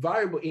invest in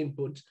variable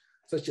inputs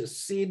such as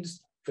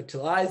seeds,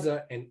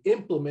 fertilizer, and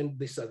implement.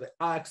 These are the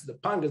acts, the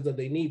pangas that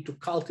they need to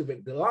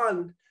cultivate the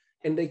land,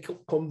 and they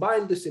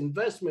combine this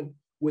investment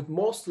with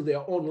most of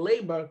their own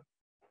labor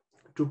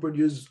to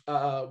produce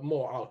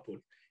more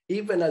output,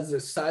 even as the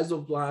size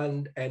of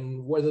land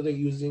and whether they're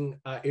using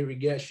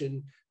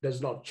irrigation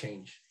does not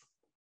change.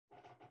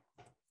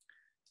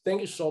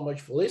 Thank you so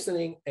much for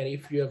listening. And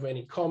if you have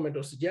any comment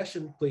or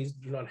suggestion, please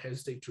do not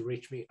hesitate to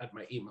reach me at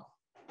my email.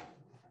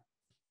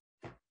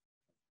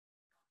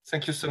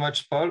 Thank you so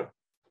much, Paul.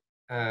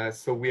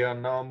 So we are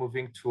now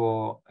moving to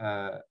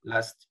our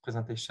last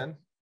presentation.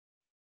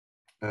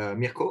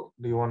 Mirko,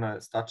 do you want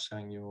to start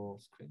sharing your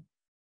screen?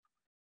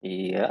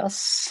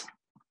 Yes.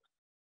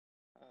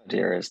 Oh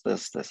dear, is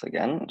this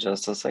again?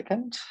 Just a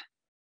second.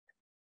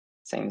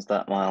 Seems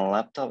that my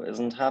laptop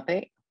isn't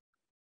happy.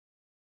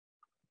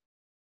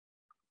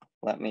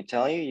 Let me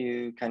tell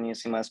you, can you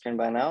see my screen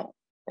by now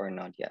or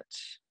not yet?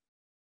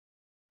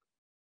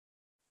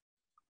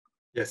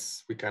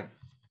 Yes, we can.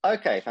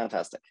 Okay,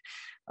 fantastic.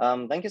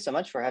 Thank you so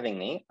much for having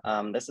me.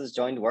 This is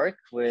joint work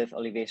with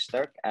Olivier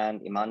Sterk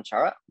and Iman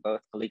Chara, both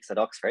colleagues at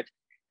Oxford.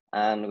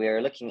 And we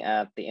are looking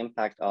at the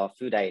impact of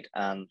food aid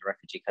and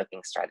refugee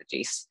coping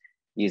strategies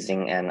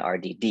using an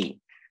RDD.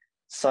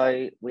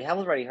 So we have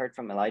already heard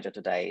from Elijah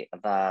today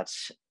that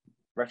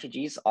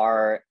refugees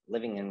are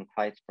living in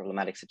quite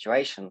problematic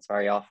situations,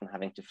 very often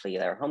having to flee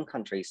their home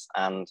countries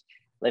and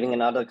living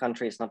in other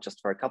countries, not just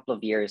for a couple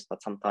of years,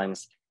 but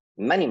sometimes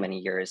many, many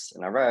years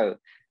in a row,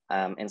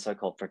 in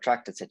so-called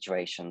protracted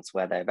situations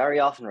where they're very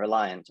often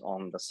reliant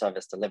on the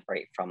service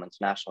delivery from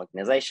international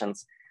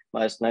organizations,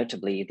 most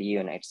notably the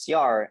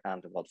UNHCR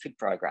and the World Food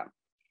Programme.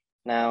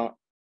 Now,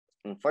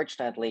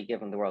 unfortunately,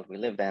 given the world we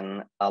live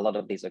in, a lot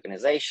of these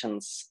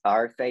organizations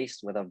are faced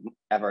with an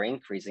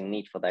ever-increasing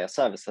need for their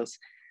services,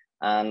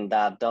 and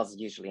that does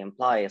usually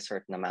imply a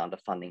certain amount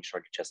of funding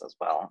shortages as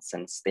well,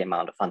 since the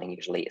amount of funding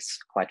usually is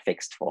quite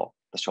fixed for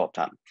the short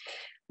term.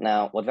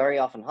 Now, what very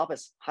often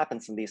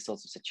happens in these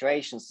sorts of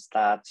situations is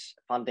that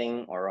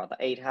funding, or rather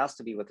aid, has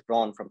to be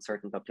withdrawn from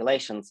certain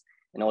populations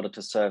in order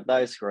to serve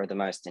those who are the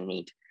most in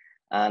need.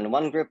 And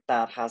one group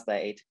that has their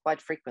aid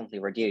quite frequently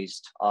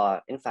reduced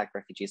are, in fact,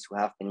 refugees who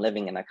have been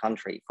living in a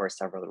country for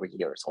several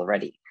years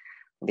already.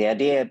 The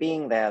idea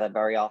being there that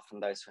very often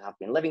those who have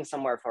been living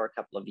somewhere for a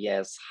couple of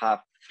years have,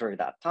 through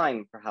that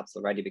time, perhaps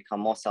already become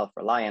more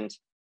self-reliant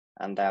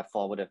and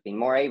therefore would have been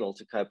more able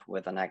to cope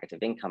with a negative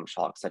income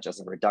shock, such as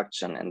a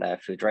reduction in their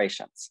food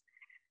rations.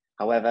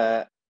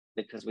 However,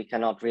 because we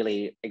cannot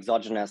really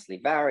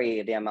exogenously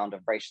vary the amount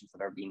of rations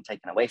that are being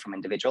taken away from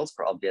individuals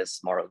for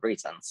obvious moral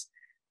reasons,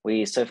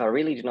 we so far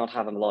really do not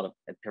have a lot of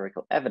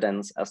empirical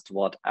evidence as to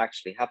what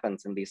actually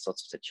happens in these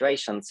sorts of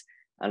situations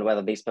and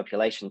whether these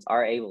populations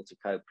are able to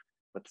cope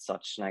with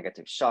such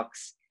negative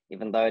shocks,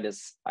 even though it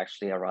is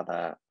actually a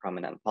rather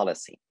prominent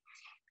policy.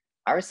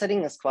 Our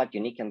setting is quite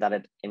unique in that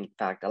it, in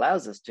fact,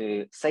 allows us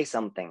to say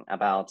something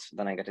about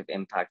the negative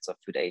impacts of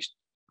food aid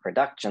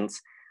reductions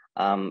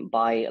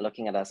by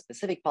looking at a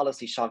specific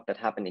policy shock that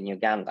happened in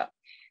Uganda.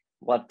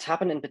 What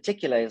happened in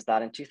particular is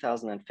that in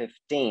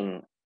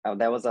 2015,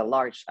 there was a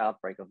large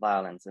outbreak of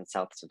violence in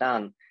South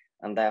Sudan,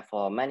 and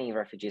therefore many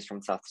refugees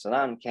from South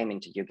Sudan came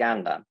into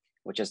Uganda,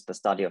 which is the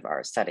study of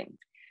our setting.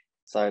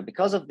 So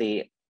because of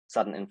the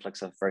sudden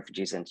influx of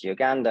refugees into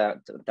Uganda,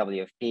 the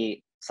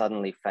WFP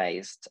suddenly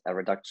faced a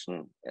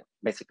reduction,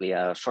 basically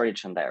a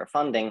shortage in their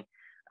funding,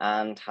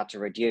 and had to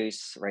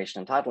reduce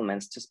ration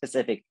entitlements to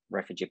specific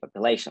refugee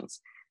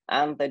populations.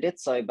 And they did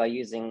so by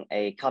using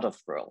a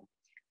cutoff rule,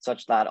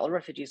 such that all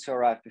refugees who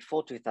arrived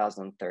before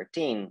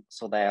 2013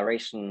 saw their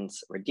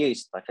rations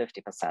reduced by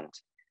 50%,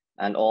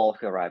 and all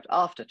who arrived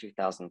after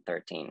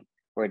 2013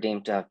 were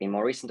deemed to have been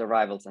more recent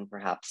arrivals and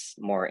perhaps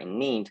more in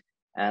need,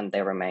 and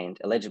they remained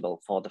eligible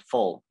for the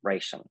full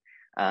ration.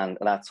 And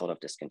that sort of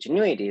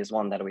discontinuity is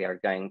one that we are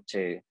going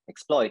to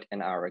exploit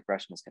in our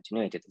regression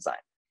discontinuity design.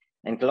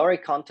 In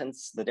caloric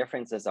contents, the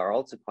differences are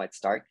also quite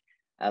stark,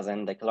 as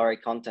in the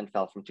caloric content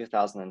fell from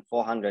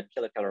 2,400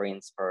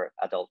 kilocalories per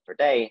adult per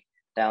day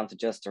down to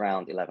just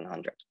around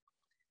 1,100.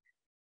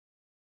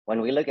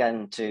 When we look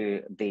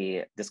into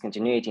the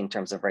discontinuity in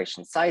terms of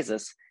ration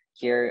sizes,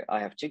 Here I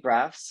have two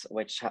graphs,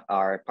 which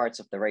are parts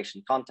of the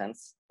ration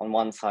contents. On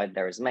one side,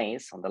 there is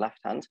maize on the left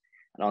hand,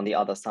 and on the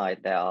other side,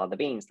 there are the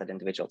beans that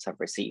individuals have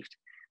received.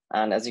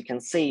 And as you can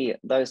see,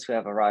 those who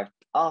have arrived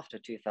after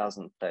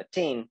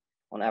 2013,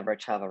 on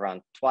average, have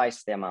around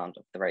twice the amount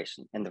of the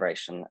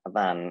ration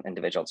than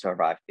individuals who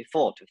arrived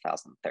before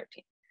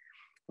 2013.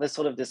 This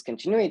sort of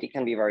discontinuity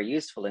can be very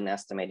useful in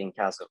estimating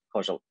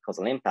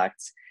causal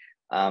impacts,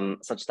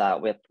 such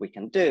that what we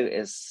can do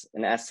is,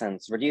 in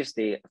essence, reduce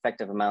the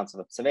effective amounts of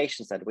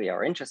observations that we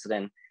are interested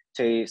in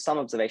to some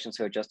observations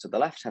who are just to the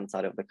left-hand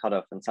side of the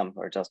cutoff and some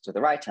who are just to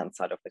the right-hand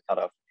side of the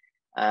cutoff.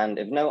 And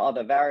if no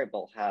other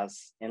variable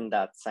has, in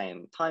that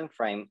same time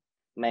frame,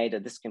 made a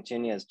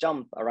discontinuous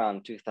jump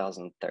around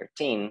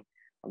 2013,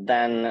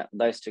 then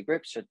those two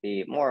groups should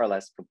be more or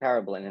less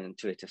comparable in an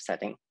intuitive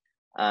setting.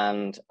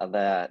 And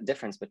the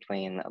difference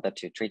between the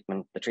two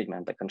treatment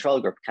and the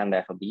control group can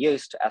therefore be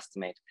used to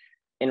estimate,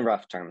 in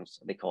rough terms,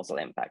 the causal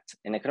impact.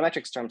 In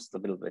econometrics terms, it's a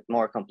little bit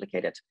more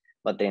complicated,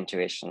 but the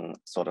intuition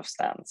sort of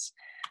stands.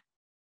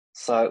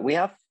 So we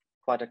have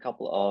quite a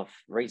couple of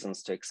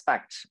reasons to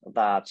expect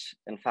that,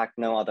 in fact,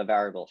 no other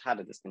variable had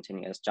a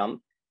discontinuous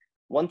jump.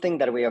 One thing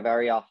that we are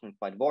very often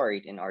quite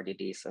worried in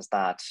RDDs is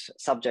that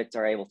subjects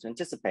are able to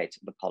anticipate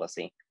the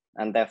policy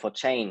and therefore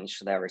change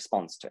their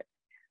response to it.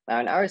 Now,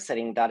 in our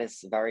setting, that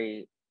is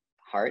very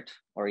hard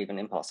or even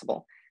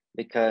impossible,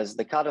 because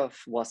the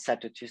cutoff was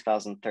set to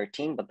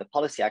 2013, but the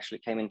policy actually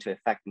came into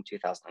effect in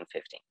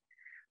 2015.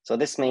 So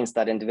this means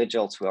that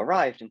individuals who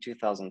arrived in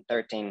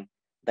 2013,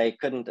 they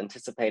couldn't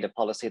anticipate a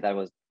policy that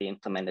was be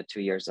implemented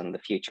 2 years in the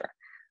future.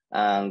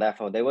 And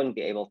therefore, they wouldn't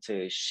be able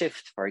to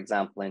shift, for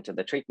example, into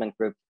the treatment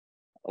group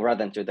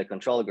rather than to the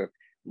control group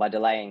by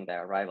delaying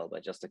their arrival by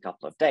just a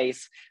couple of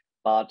days.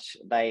 But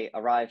they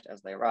arrived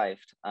as they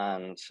arrived,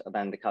 and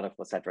then the cutoff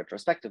was set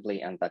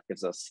retrospectively, and that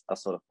gives us a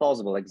sort of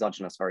plausible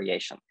exogenous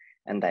variation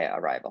in their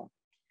arrival.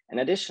 In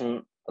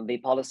addition, the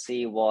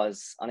policy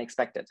was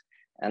unexpected,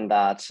 and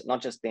that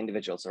not just the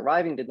individuals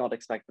arriving did not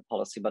expect the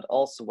policy, but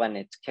also when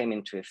it came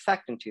into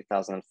effect in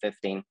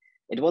 2015,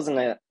 it wasn't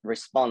a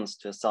response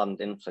to a sudden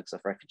influx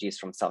of refugees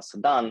from South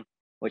Sudan,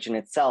 which in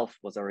itself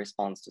was a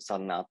response to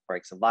sudden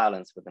outbreaks of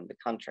violence within the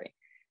country.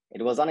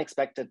 It was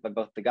unexpected by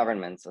both the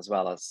governments as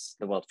well as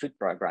the World Food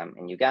Programme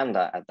in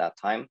Uganda at that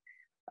time,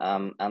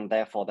 and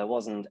therefore there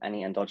wasn't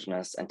any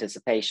endogenous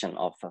anticipation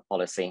of a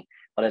policy,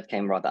 but it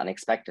came rather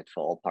unexpected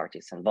for all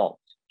parties involved.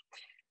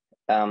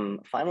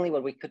 Finally,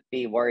 what we could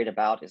be worried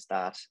about is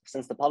that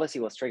since the policy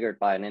was triggered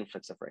by an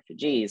influx of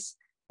refugees,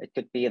 it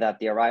could be that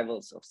the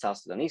arrivals of South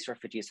Sudanese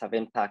refugees have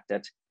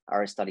impacted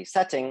our study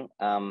setting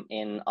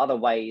in other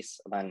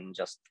ways than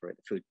just through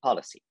the food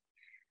policy.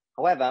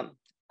 However,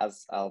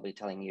 as I'll be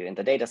telling you in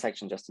the data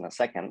section just in a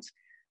second,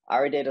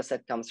 our data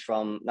set comes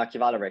from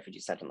Nakivale refugee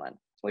settlement,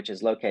 which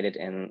is located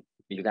in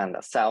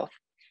Uganda South.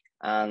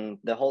 And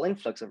the whole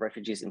influx of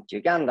refugees into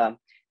Uganda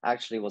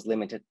actually was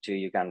limited to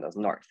Uganda's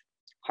north.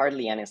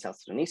 Hardly any South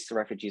Sudanese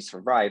refugees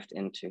arrived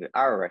into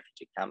our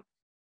refugee camp,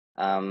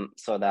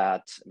 so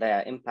that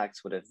their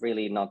impacts would have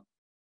really not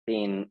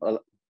been,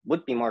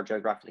 would be more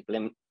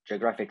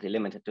geographically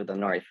limited to the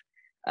north,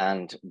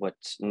 and would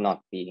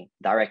not be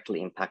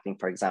directly impacting,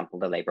 for example,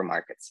 the labor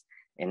markets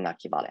in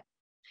Nakivale.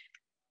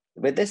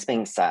 With this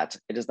being said,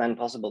 it is then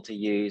possible to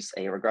use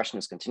a regression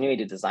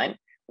discontinuity design.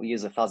 We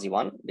use a fuzzy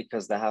one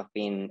because there have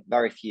been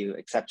very few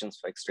exceptions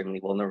for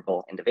extremely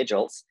vulnerable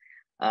individuals,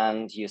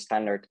 and use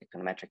standard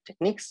econometric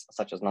techniques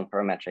such as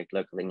non-parametric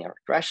local linear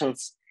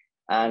regressions.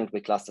 And we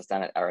cluster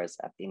standard errors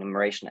at the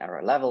enumeration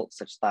error level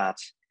such that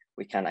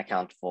we can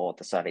account for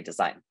the survey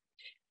design.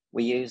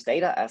 We use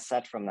data as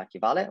set from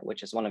Nakivale,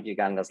 which is one of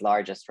Uganda's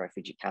largest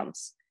refugee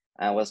camps,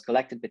 and was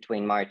collected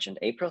between March and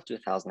April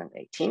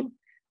 2018.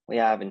 We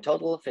have in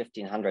total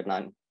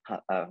around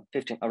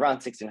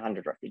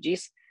 1,600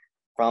 refugees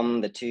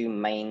from the two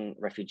main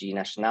refugee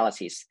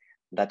nationalities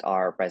that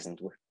are present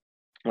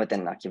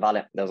within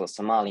Nakivale. Those are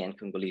Somali and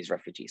Congolese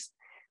refugees.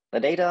 The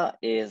data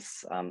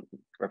is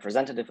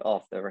representative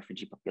of the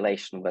refugee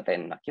population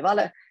within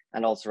Nakivale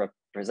and also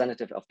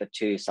representative of the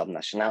two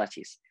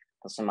subnationalities,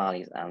 the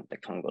Somalis and the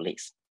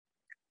Congolese.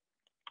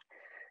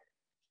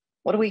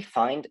 What we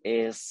find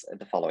is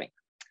the following.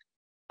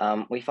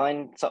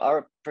 So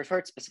our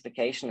preferred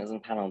specification is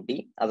in panel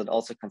B, as it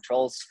also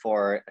controls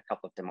for a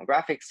couple of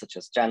demographics such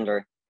as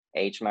gender,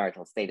 age,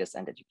 marital status,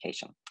 and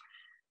education.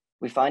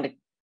 We find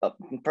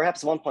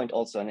perhaps one point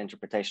also an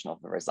interpretation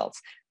of the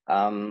results.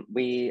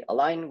 We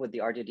align with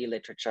the RDD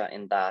literature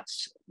in that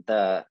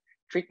the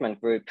treatment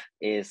group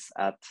is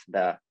at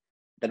that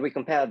we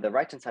compare the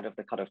right-hand side of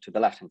the cutoff to the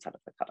left-hand side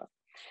of the cutoff.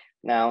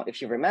 Now, if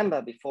you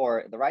remember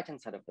before, the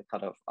right-hand side of the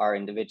cutoff are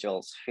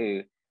individuals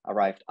who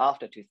arrived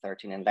after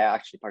 2013, and they're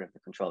actually part of the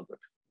control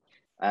group.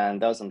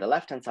 And those on the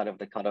left-hand side of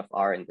the cutoff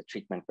are in the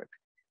treatment group.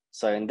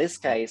 So in this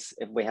case,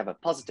 if we have a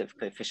positive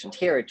coefficient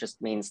here, it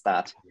just means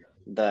that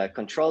the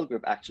control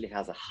group actually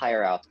has a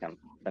higher outcome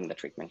than the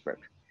treatment group.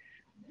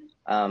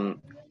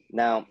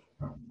 Now,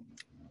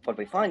 what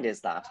we find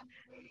is that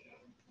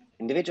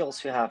individuals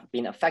who have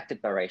been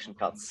affected by ration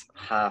cuts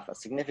have a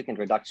significant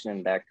reduction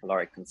in their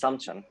caloric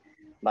consumption.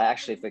 By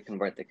actually, if we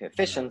convert the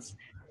coefficients,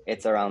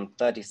 it's around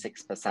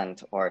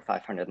 36% or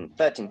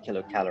 513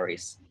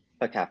 kilocalories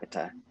per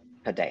capita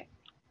per day.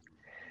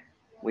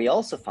 We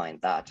also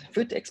find that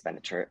food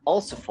expenditure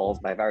also falls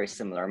by a very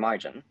similar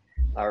margin,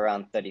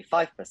 around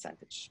 35%.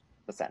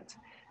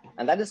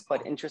 And that is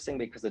quite interesting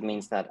because it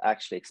means that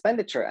actually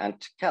expenditure and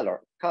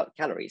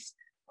calories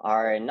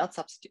are not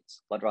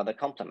substitutes, but rather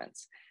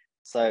complements.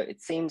 So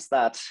it seems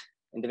that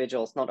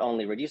individuals not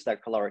only reduce their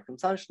caloric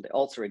consumption, they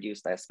also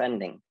reduce their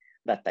spending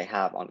that they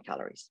have on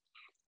calories.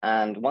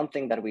 And one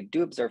thing that we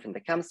do observe in the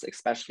camps,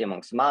 especially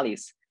among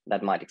Somalis,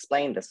 that might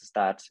explain this is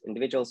that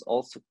individuals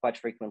also quite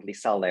frequently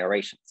sell their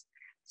rations.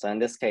 So in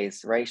this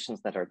case,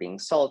 rations that are being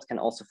sold can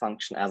also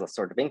function as a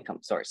sort of income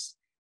source.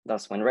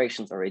 Thus, when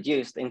rations are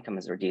reduced, income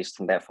is reduced,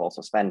 and therefore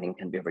also spending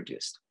can be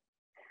reduced.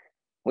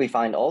 We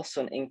find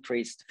also an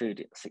increased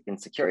food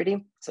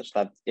insecurity, such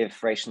that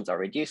if rations are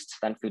reduced,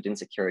 then food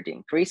insecurity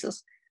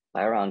increases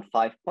by around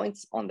 5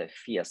 points on the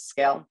FIAS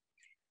scale.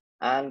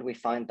 And we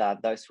find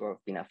that those who have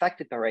been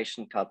affected by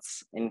ration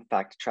cuts, in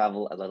fact,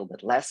 travel a little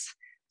bit less.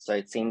 So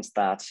it seems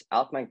that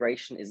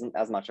outmigration isn't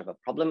as much of a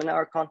problem in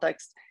our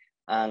context,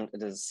 and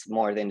it is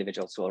more the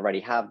individuals who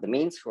already have the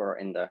means who are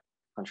in the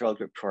control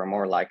group who are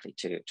more likely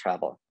to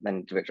travel than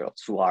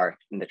individuals who are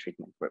in the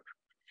treatment group.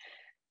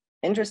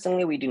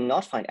 Interestingly, we do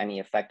not find any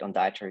effect on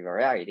dietary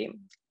variety,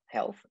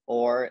 health,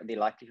 or the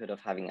likelihood of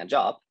having a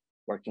job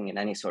working in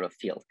any sort of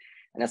field.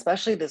 And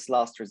especially this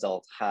last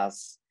result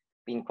has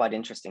been quite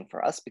interesting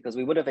for us because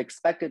we would have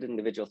expected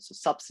individuals to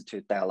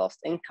substitute their lost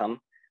income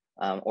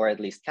or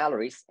at least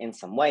calories in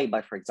some way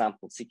by, for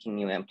example, seeking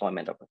new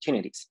employment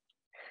opportunities.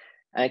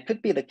 And it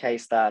could be the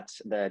case that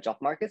the job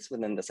markets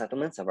within the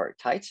settlements are very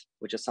tight,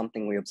 which is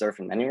something we observe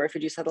in many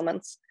refugee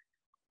settlements.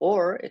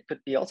 Or it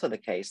could be also the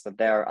case that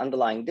there are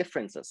underlying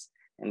differences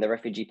in the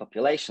refugee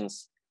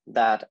populations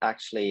that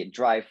actually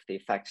drive the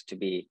effect to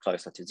be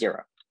closer to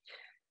zero.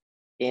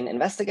 In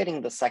investigating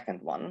the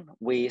second one,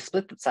 we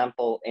split the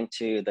sample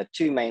into the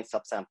two main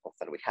subsamples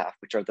that we have,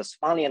 which are the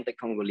Somali and the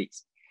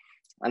Congolese.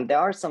 And there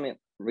are some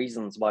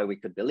reasons why we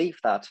could believe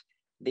that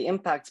the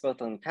impacts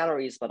both on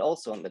calories, but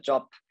also on the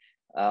job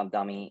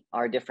dummy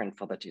are different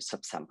for the two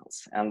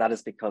subsamples. And that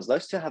is because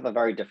those two have a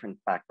very different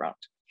background.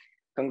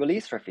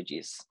 Congolese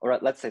refugees, or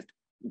let's say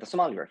the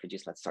Somali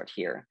refugees, let's start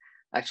here,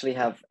 actually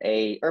have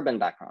an urban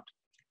background,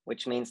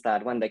 which means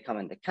that when they come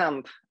in the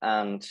camp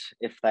and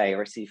if they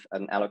receive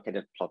an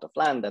allocated plot of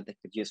land that they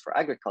could use for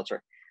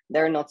agriculture,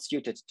 they're not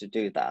suited to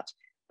do that.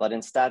 But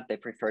instead, they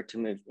prefer to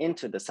move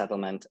into the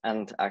settlement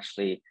and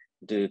actually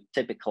do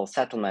typical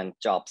settlement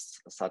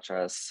jobs, such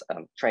as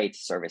trade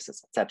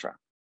services, etc.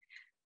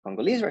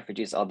 Congolese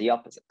refugees are the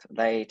opposite.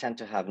 They tend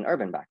to have an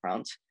urban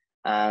background.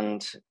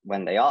 And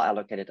when they are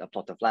allocated a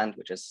plot of land,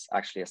 which is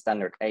actually a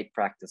standard aid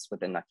practice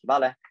within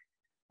Nakivale,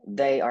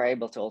 they are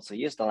able to also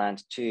use the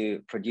land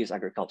to produce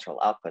agricultural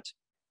output.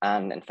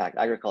 And in fact,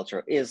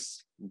 agriculture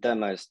is the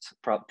most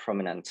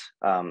prominent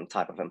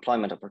type of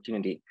employment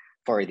opportunity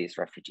for these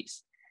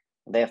refugees.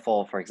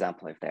 Therefore, for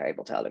example, if they're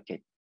able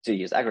to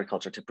use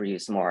agriculture to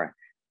produce more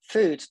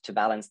food to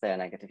balance their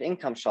negative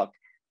income shock,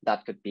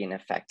 that could be an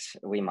effect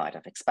we might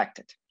have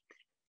expected.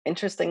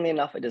 Interestingly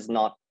enough, it is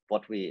not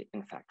what we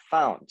in fact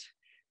found,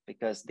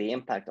 because the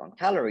impact on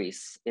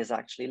calories is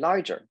actually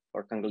larger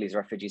for Congolese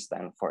refugees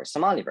than for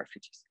Somali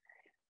refugees.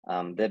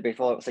 The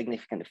before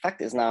significant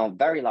effect is now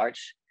very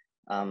large,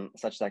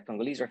 such that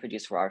Congolese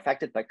refugees who are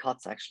affected by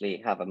cuts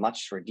actually have a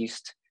much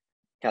reduced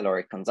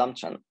caloric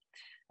consumption.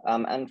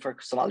 And for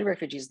Somali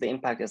refugees, the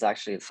impact is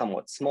actually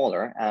somewhat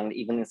smaller and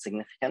even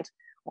insignificant,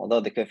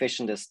 although the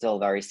coefficient is still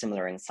very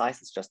similar in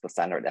size. It's just the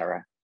standard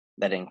error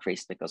that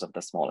increased because of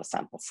the smaller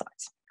sample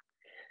size.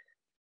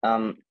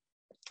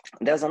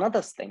 There's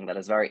another thing that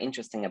is very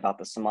interesting about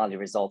the Somali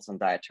results on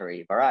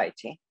dietary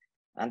variety,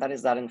 and that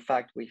is that in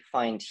fact we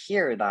find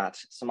here that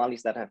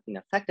Somalis that have been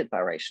affected by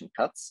ration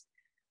cuts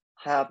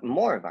have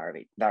more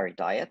varied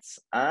diets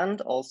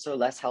and also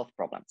less health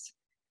problems.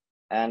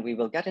 And we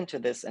will get into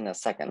this in a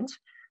second.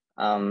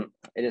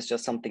 It is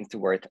just something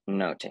worth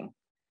noting.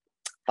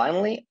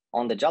 Finally,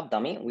 on the job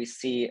dummy, we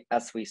see,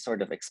 as we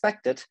sort of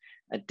expected,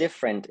 a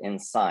difference in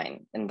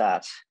sign in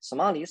that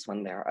Somalis,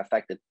 when they're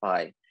affected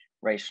by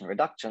ration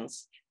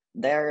reductions,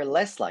 they're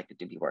less likely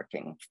to be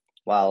working,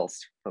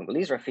 whilst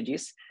Congolese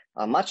refugees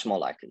are much more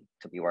likely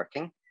to be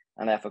working.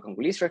 And therefore,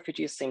 Congolese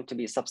refugees seem to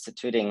be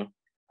substituting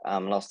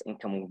lost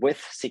income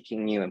with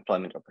seeking new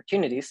employment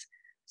opportunities.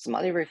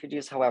 Somali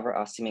refugees, however,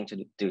 are seeming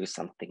to do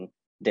something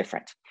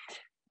different.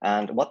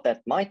 And what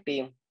that might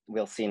be,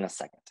 we'll see in a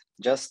second.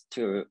 Just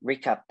to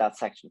recap that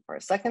section for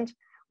a second,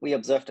 we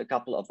observed a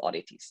couple of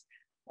oddities.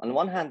 On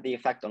one hand, the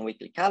effect on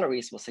weekly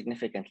calories was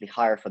significantly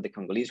higher for the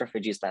Congolese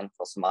refugees than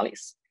for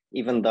Somalis,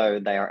 even though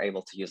they are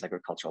able to use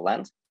agricultural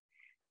land.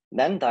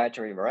 Then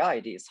dietary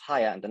variety is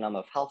higher and the number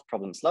of health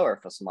problems lower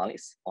for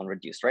Somalis on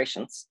reduced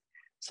rations.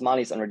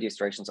 Somalis on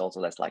reduced rations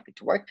also less likely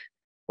to work,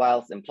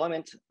 whilst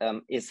employment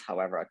is,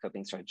 however, a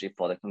coping strategy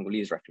for the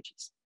Congolese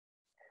refugees.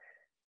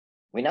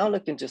 We now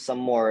looked into some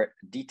more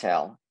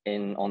detail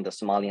on the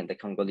Somali and the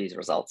Congolese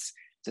results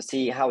to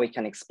see how we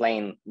can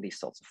explain these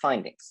sorts of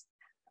findings.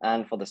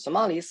 And for the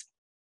Somalis,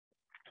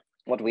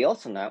 what we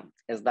also know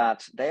is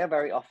that they are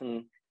very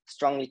often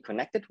strongly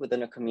connected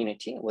within a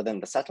community, within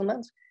the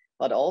settlement,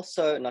 but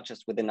also not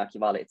just within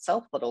Nakivale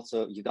itself, but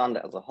also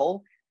Uganda as a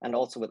whole, and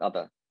also with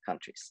other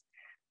countries.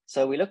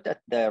 So we looked at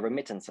the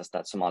remittances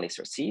that Somalis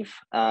receive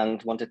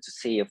and wanted to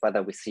see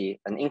whether we see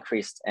an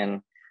increase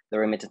in the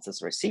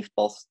remittances received,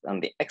 both on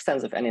the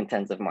extensive and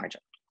intensive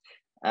margin.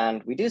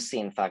 And we do see,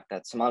 in fact,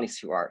 that Somalis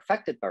who are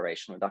affected by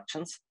ration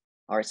reductions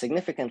are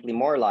significantly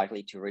more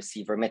likely to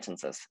receive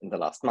remittances in the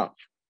last month.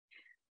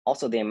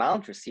 Also, the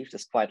amount received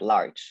is quite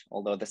large,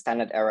 although the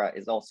standard error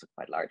is also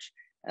quite large.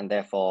 And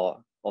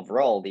therefore,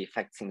 overall, the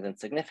effect seems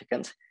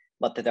insignificant,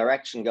 but the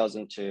direction goes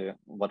into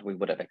what we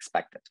would have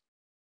expected.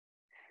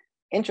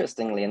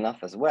 Interestingly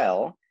enough as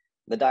well,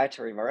 the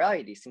dietary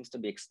variety seems to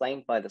be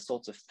explained by the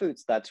sorts of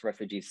foods that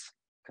refugees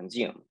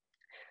consume.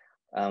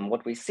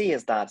 What we see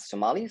is that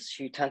Somalis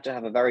who tend to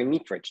have a very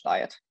meat-rich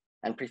diet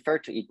and prefer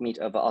to eat meat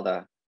over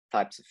other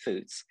types of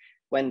foods,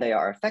 when they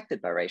are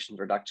affected by ration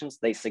reductions,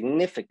 they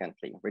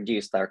significantly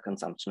reduce their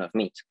consumption of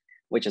meat,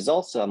 which is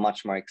also a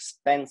much more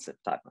expensive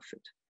type of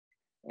food.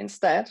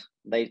 Instead,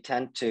 they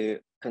tend to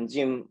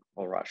consume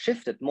or are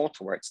shifted more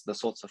towards the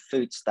sorts of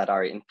foods that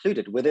are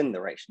included within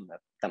the ration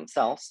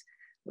themselves,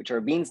 which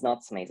are beans,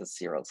 nuts, maize,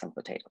 cereals, and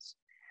potatoes.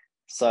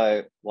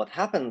 So what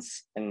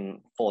happens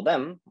for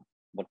them,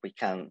 what we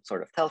can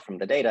sort of tell from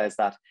the data is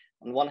that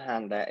on one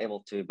hand, they're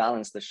able to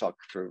balance the shock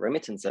through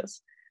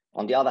remittances.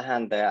 On the other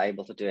hand, they're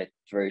able to do it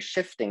through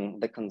shifting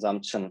the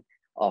consumption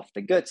of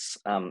the goods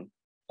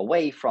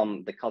away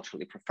from the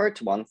culturally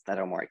preferred ones that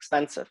are more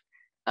expensive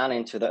and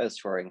into those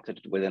who are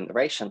included within the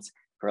rations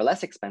who are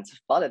less expensive,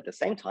 but at the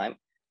same time,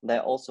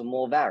 they're also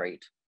more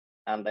varied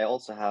and they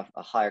also have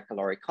a higher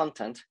caloric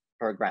content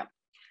per gram,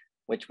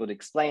 which would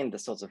explain the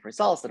sorts of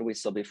results that we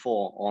saw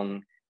before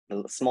on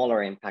the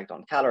smaller impact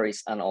on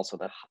calories and also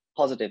the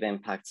positive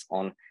impacts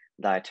on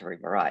dietary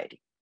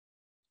variety.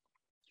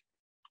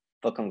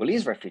 For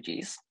Congolese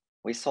refugees,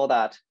 we saw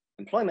that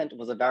employment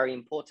was a very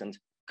important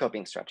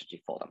coping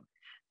strategy for them.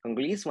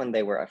 Congolese, when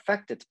they were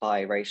affected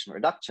by ration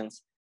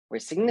reductions, were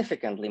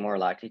significantly more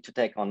likely to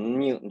take on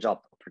new job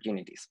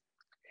opportunities.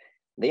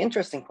 The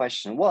interesting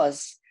question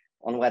was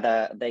on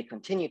whether they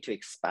continue to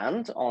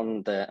expand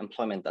on the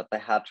employment that they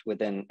had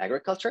within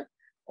agriculture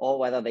or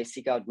whether they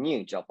seek out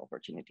new job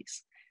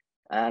opportunities.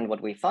 And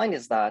what we find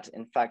is that,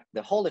 in fact,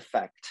 the whole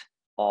effect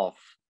of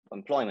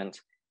employment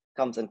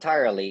comes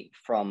entirely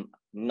from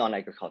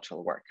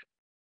non-agricultural work.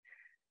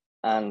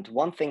 And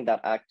one thing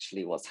that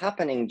actually was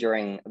happening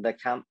during the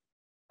camp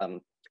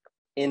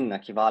in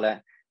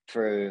Nakivale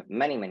through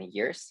many, many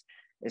years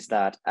is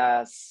that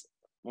as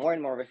more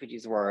and more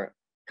refugees were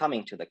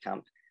coming to the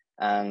camp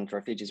and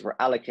refugees were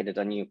allocated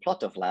a new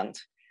plot of land,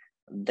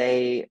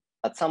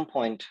 at some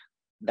point,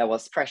 there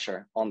was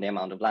pressure on the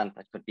amount of land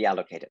that could be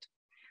allocated.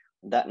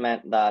 That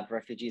meant that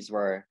refugees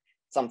were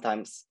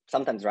sometimes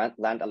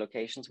land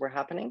allocations were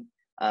happening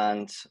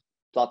and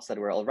plots that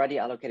were already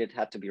allocated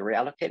had to be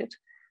reallocated.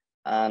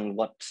 And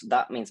what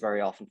that means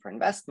very often for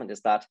investment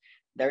is that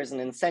there is an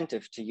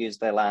incentive to use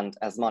the land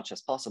as much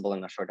as possible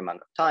in a short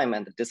amount of time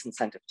and a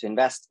disincentive to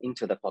invest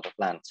into the plot of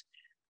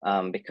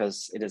land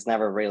because it is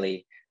never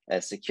really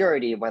a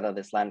security whether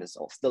this land is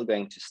still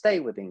going to stay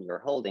within your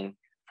holding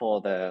for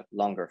the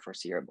longer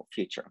foreseeable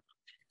future.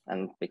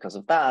 And because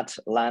of that,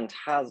 land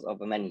has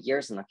over many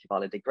years in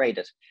Nakivale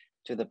degraded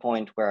to the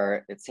point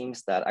where it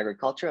seems that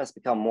agriculture has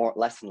become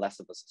less and less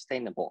of a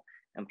sustainable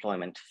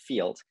employment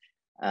field.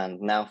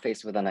 And now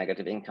faced with a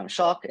negative income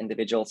shock,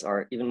 individuals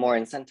are even more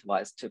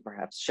incentivized to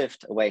perhaps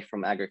shift away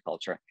from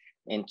agriculture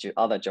into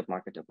other job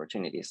market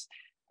opportunities.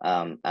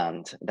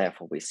 And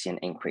therefore we see an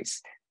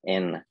increase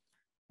in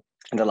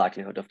the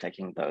likelihood of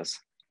taking those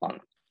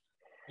on.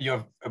 You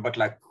have about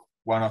like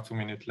 1 or 2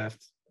 minutes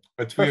left,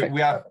 but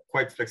we are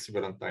quite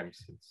flexible on time.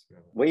 Since,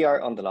 we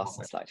are on the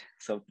last slide,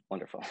 so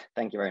wonderful.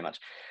 Thank you very much.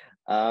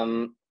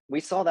 We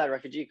saw that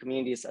refugee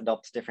communities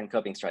adopt different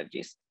coping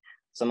strategies.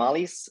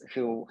 Somalis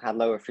who had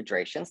lower food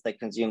rations, they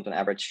consumed on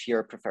average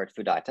fewer preferred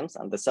food items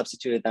and they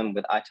substituted them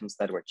with items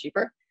that were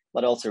cheaper,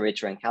 but also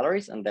richer in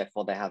calories, and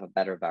therefore they have a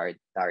better varied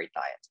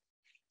diet.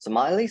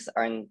 Somalis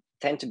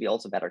tend to be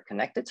also better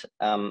connected,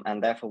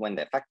 and therefore when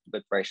they're affected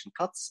with ration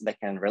cuts, they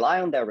can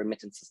rely on their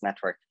remittances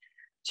network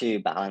to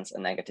balance a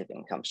negative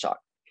income shock.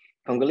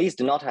 Congolese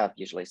do not have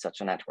usually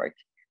such a network,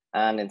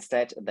 and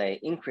instead they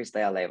increase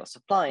their labor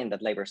supply, and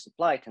that labor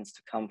supply tends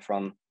to come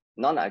from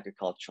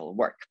non-agricultural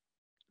work,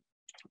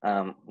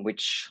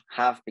 which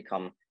have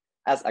become,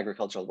 as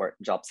agricultural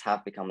jobs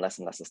have become less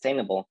and less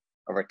sustainable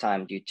over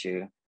time due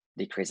to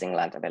decreasing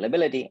land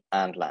availability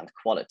and land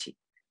quality.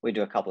 We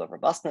do a couple of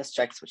robustness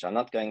checks, which I'm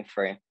not going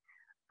through.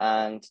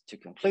 And to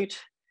conclude,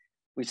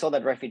 we saw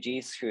that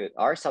refugees who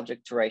are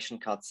subject to ration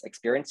cuts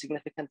experience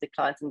significant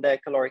declines in their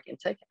caloric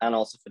intake and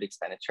also food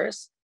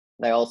expenditures.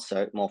 They're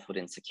also more food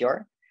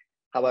insecure.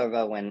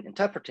 However, when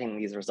interpreting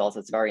these results,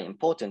 it's very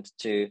important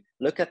to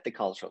look at the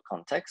cultural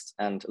context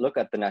and look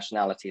at the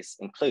nationalities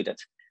included,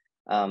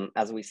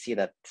 as we see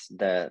that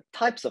the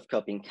types of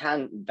coping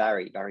can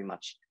vary very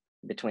much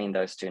between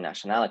those two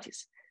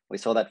nationalities. We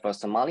saw that for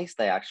Somalis,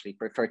 they actually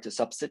prefer to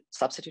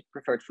substitute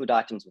preferred food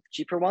items with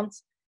cheaper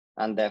ones,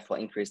 and therefore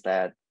increase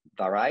their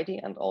variety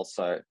and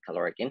also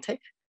caloric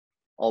intake,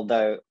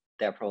 although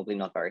they're probably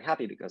not very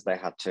happy because they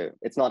had to,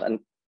 it's not a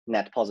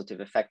net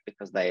positive effect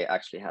because they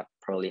actually have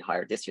probably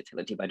higher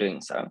disutility by doing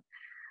so.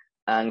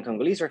 And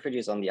Congolese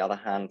refugees, on the other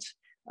hand,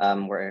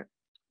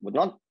 would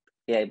not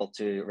be able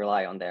to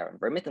rely on their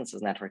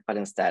remittances network, but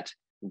instead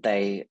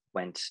they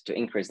went to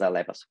increase their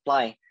labor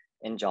supply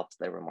in jobs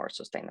that were more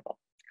sustainable.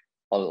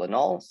 All in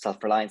all,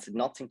 self-reliance did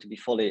not seem to be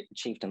fully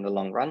achieved in the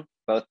long run.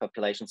 Both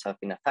populations have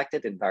been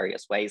affected in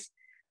various ways.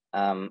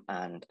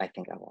 And I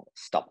think I will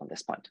stop on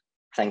this point.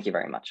 Thank you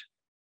very much.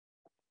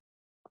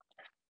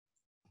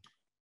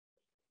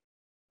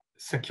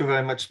 Thank you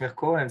very much,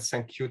 Mirko, and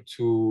thank you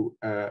to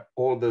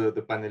all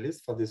the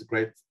panelists for these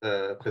great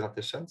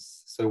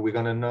presentations. So we're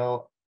gonna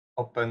now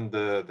open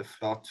the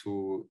floor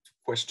to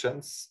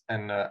questions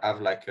and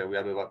we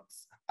have about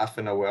half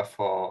an hour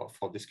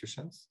for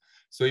discussions.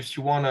 So if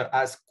you want to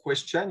ask a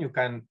question, you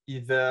can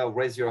either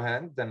raise your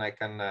hand, then I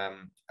can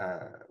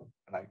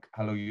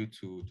allow you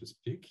to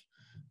speak,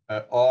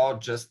 or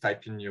just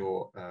type in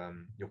your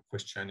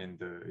question in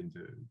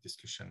the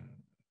discussion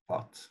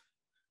part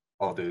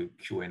or the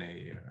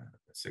Q&A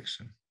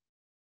section.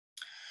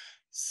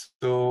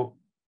 So,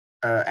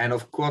 and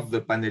of course,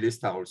 the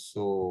panelists are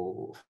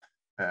also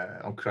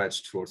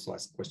encouraged to also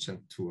ask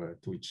questions to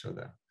each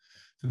other.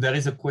 So there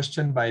is a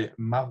question by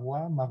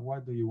Marwa.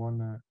 Marwa, do you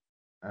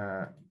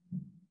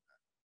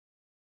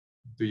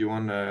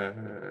want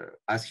to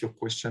ask your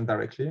question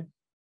directly?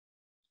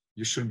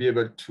 You should be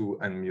able to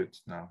unmute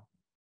now.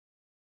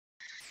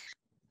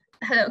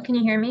 Hello, can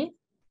you hear me?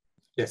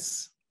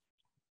 Yes.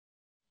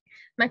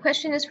 My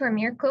question is for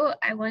Mirko.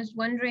 I was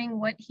wondering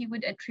what he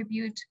would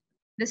attribute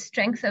the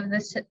strength of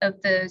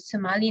the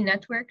Somali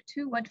network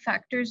to. What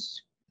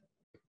factors,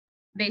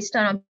 based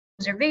on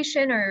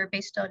observation or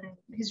based on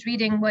his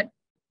reading, what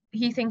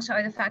he thinks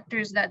are the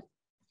factors that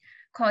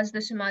cause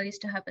the Somalis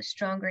to have a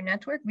stronger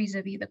network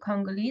vis-a-vis the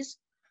Congolese?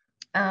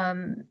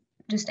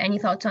 Just any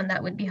thoughts on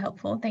that would be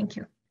helpful. Thank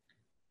you.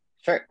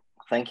 Sure.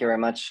 Thank you very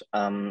much.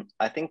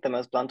 I think the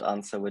most blunt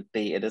answer would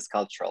be it is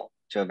cultural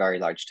to a very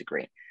large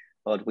degree.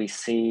 What we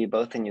see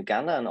both in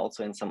Uganda and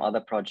also in some other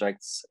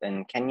projects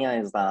in Kenya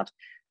is that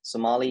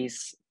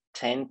Somalis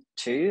tend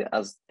to,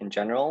 as in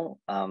general,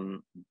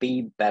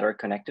 be better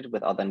connected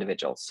with other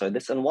individuals. So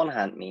this on one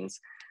hand means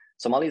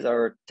Somalis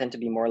tend to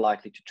be more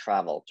likely to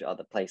travel to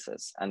other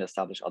places and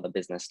establish other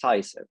business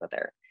ties over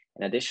there.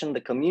 In addition, the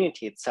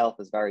community itself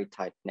is very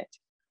tight-knit.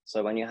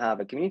 So when you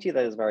have a community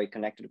that is very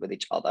connected with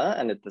each other,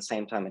 and at the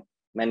same time,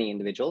 many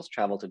individuals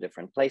travel to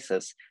different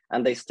places,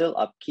 and they still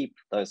upkeep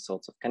those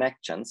sorts of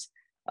connections,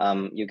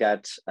 you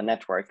get a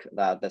network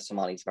that the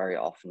Somalis very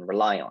often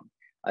rely on.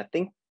 I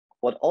think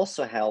what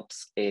also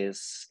helps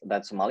is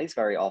that Somalis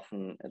very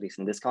often, at least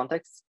in this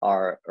context,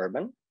 are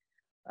urban.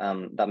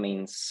 That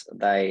means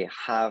they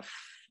have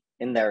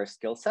in their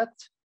skill set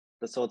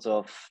the sorts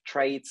of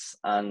traits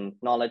and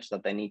knowledge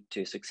that they need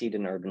to succeed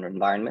in urban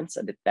environments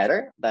a bit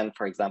better than,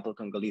 for example,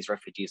 Congolese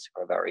refugees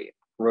who are very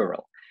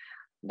rural.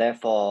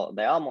 Therefore,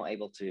 they are more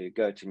able to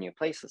go to new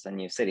places and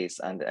new cities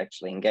and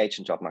actually engage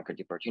in job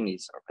market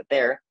opportunities over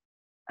there.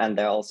 And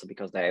they're also,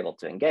 because they're able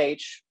to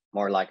engage,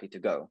 more likely to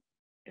go,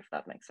 if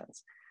that makes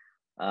sense.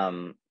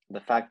 The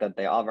fact that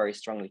they are very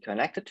strongly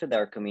connected to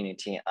their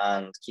community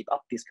and keep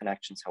up these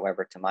connections,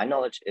 however, to my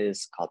knowledge,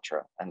 is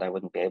culture. And I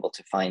wouldn't be able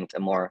to find a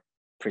more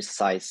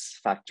precise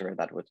factor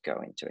that would go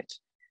into it.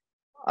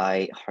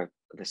 I hope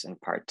this in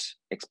part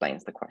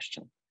explains the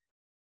question.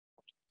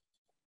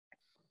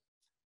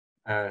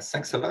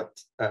 Thanks a lot.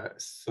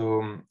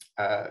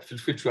 Feel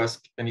free to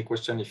ask any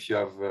question if you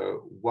have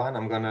one.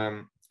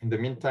 In the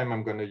meantime,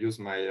 I'm gonna use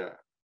my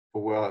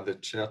power of the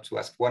chair to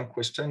ask one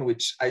question,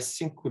 which I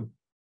think could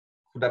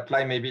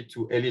apply maybe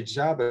to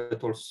Elijah,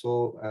 but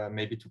also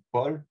maybe to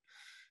Paul.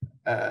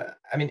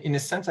 I mean, in a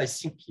sense, I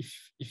think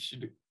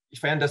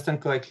if I understand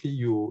correctly,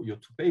 your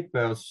two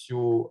papers,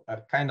 you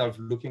are kind of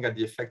looking at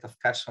the effect of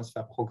cash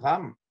transfer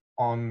program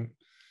on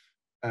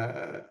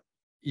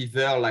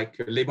either like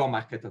labor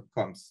market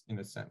outcomes, in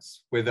a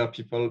sense, whether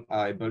people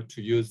are able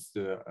to use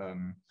the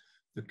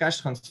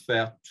cash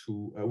transfer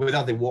to,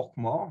 whether they work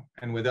more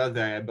and whether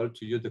they're able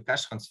to use the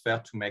cash transfer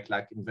to make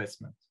like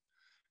investment.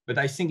 But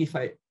I think if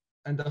I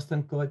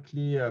understand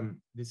correctly,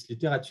 this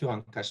literature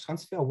on cash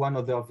transfer, one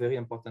other very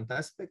important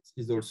aspect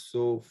is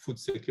also food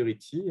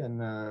security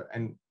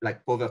and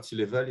like poverty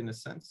level in a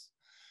sense.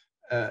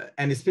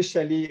 And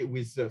especially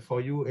with,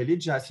 for you,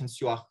 Elijah, since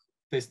you are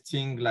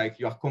testing, like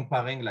you are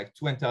comparing like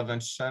two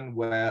interventions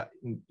where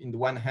in the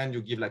one hand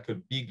you give like a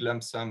big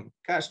lump sum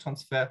cash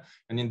transfer,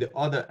 and in the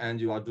other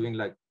hand you are doing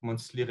like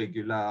monthly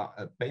regular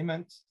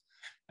payments.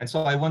 And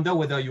so I wonder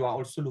whether you are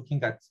also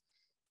looking at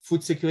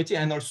food security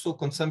and also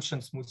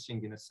consumption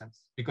smoothing in a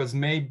sense, because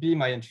maybe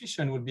my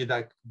intuition would be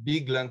that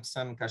big lump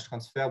sum cash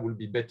transfer will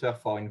be better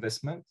for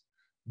investment,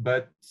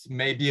 but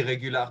maybe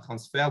regular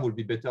transfer will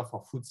be better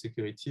for food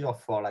security or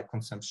for like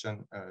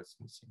consumption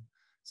smoothing.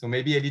 So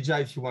maybe Elijah,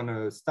 if you want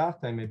to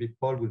start, and maybe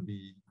Paul, would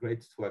be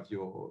great to have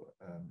your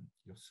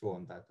thought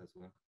on that as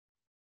well.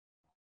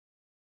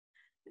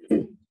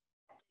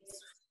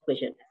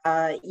 Question.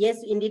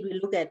 Yes, indeed, we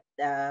look at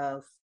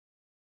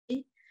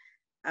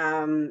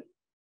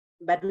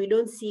but we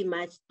don't see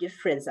much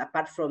difference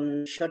apart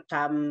from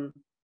short-term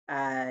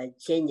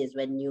changes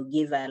when you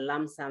give a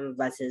lump sum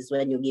versus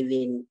when you give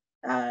in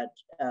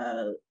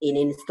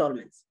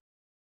installments.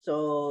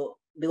 So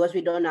because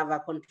we don't have a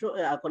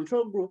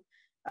control group,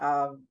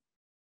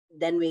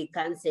 then we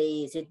can't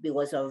say is it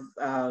because of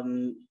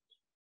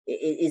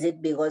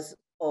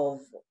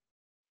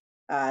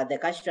the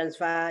cash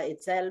transfer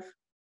itself,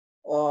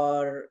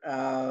 or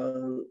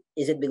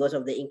is it because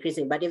of the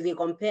increasing? But if we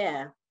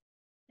compare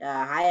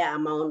higher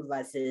amount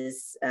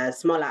versus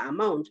smaller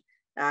amount,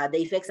 the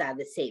effects are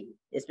the same,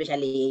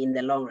 especially in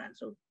the long run.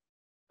 So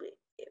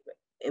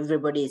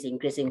everybody is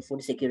increasing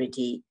food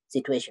security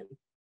situation.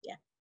 Yeah.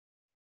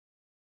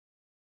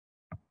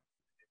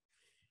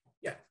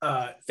 Yeah.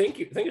 Thank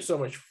you so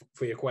much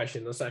for your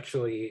question. This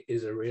actually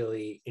is a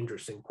really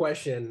interesting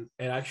question,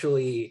 and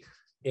actually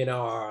in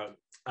our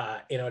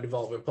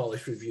development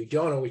policy review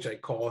journal, which I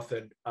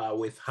co-authored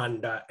with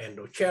Handa and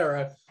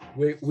Ochera,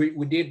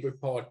 we did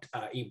report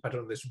impact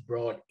on this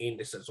broad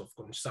indices of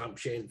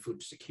consumption,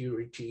 food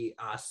security,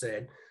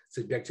 asset,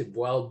 subjective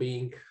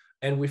well-being,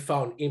 and we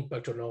found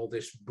impact on all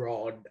these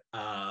broad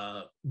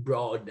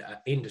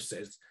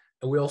indices.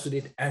 And we also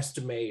did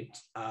estimate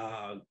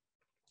the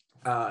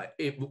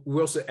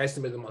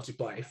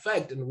multiplier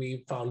effect, and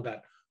we found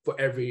that for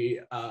every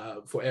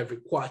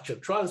kwacha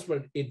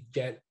transfer, it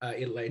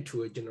led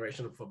to a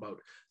generation of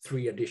about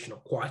 3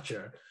 additional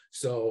kwacha.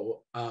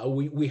 So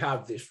we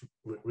have this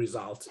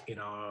result in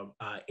our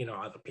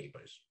other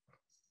papers.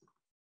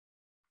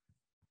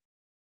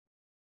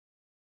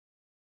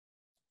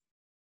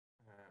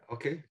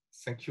 Okay,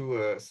 thank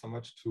you so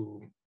much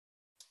to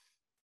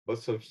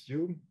both of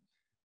you.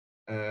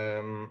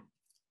 I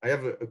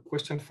have a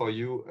question for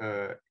you,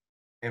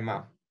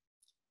 Emma.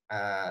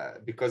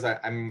 Because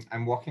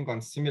I'm working on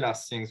similar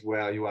things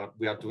where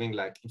we are doing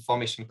like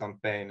information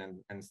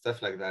campaign and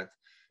stuff like that.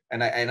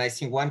 And I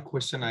think one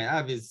question I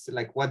have is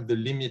like, what the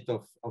limit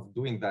of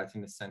doing that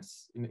in a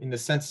sense? In a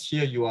sense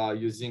here, you are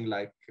using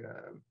like,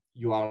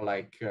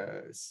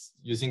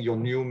 using your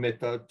new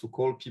method to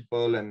call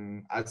people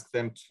and ask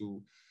them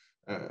to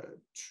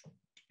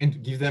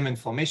give them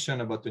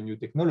information about the new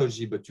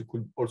technology, but you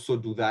could also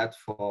do that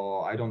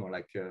for, I don't know,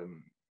 like,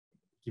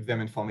 give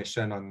them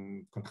information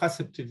on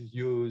contraceptive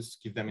use,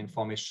 give them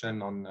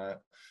information on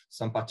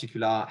some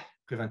particular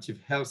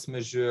preventive health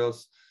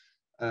measures,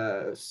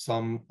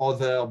 some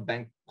other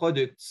bank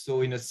products.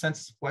 So in a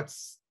sense,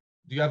 what's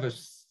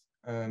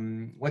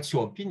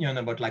your opinion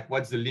about like,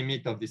 what's the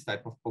limit of this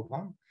type of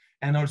program?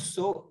 And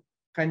also,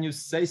 can you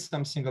say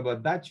something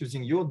about that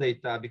using your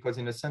data? Because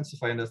in a sense,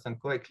 if I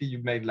understand correctly, you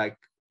made like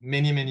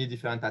many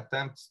different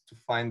attempts to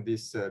find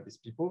these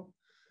people.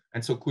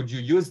 And so could you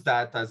use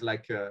that as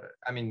like,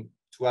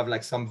 to have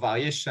like some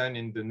variation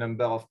in the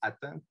number of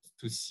attempts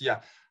to see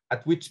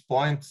at which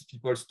point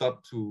people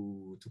stop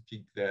to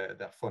pick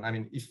their phone? I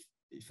mean,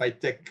 if I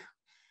take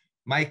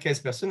my case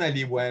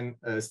personally, when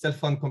a cell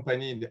phone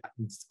company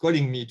is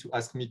calling me to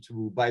ask me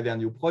to buy their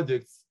new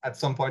products, at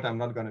some point I'm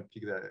not going to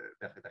pick their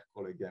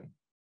call again.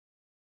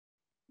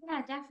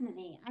 Yeah,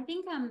 definitely. I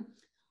think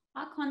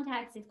our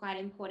context is quite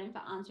important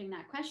for answering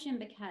that question,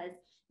 because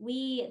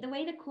the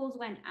way the calls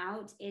went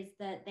out is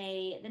that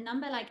the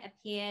number like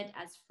appeared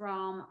as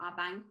from our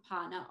bank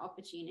partner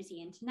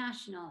Opportunity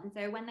International. And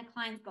so when the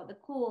clients got the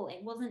call,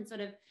 it wasn't sort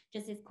of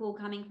just this call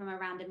coming from a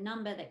random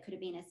number that could have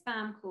been a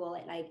spam call.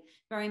 It like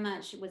very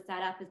much was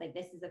set up as like,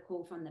 this is a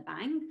call from the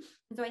bank.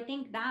 And so I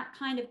think that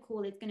kind of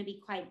call is going to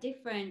be quite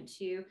different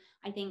to,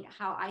 I think,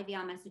 how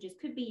IVR messages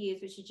could be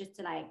used, which is just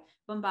to like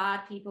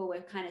bombard people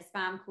with kind of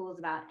spam calls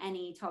about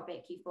any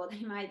topic you thought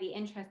they might be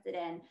interested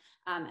in,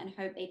 and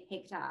hope they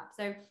picked up.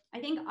 So I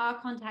think our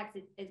context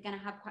is going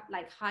to have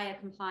like higher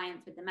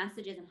compliance with the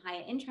messages and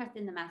higher interest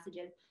in the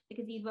messages,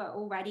 because these were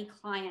already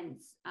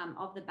clients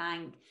of the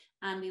bank,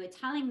 and we were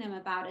telling them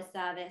about a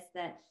service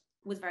that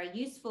was very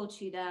useful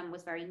to them,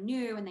 was very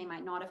new, and they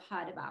might not have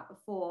heard about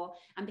before.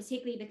 And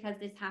particularly because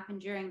this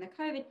happened during the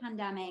COVID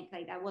pandemic,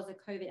 like there was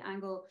a COVID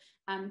angle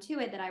to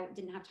it that I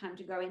didn't have time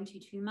to go into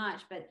too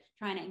much, but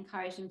trying to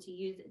encourage them to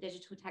use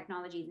digital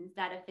technologies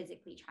instead of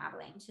physically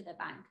traveling to the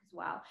bank as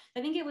well. So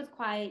I think it was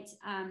quite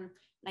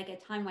like a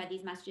time where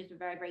these messages were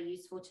very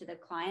useful to the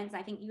clients.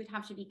 I think you would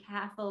have to be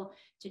careful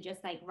to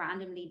just like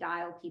randomly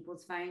dial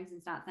people's phones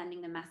and start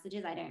sending them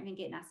messages. I don't think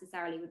it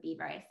necessarily would be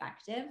very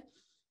effective.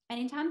 And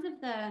in terms of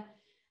the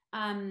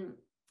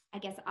I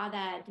guess, are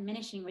there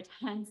diminishing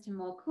returns to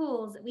more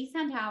calls? We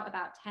sent out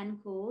about 10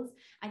 calls.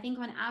 I think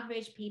on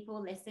average,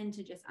 people listen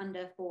to just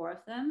under 4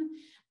 of them.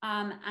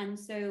 And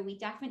so we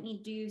definitely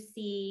do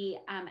see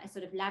a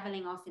sort of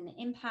leveling off in the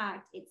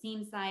impact. It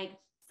seems like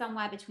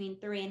somewhere between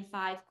 3 and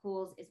 5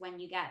 calls is when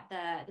you get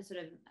the sort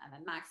of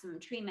maximum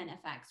treatment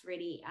effects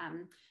really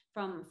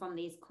from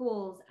these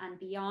calls, and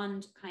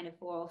beyond kind of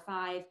 4 or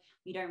 5,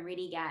 you don't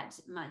really get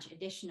much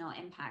additional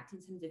impact in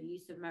terms of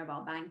use of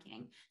mobile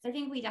banking. So I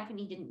think we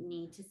definitely didn't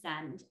need to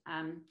send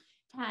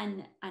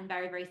 10, and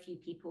very, very few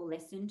people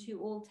listened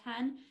to all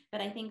 10. But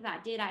I think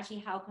that did actually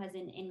help us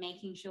in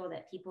making sure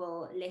that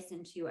people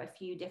listened to a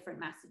few different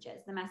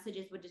messages. The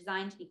messages were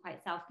designed to be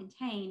quite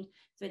self-contained.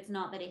 So it's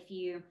not that if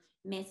you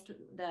missed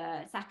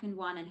the second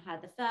one and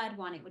heard the third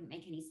one, it wouldn't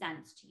make any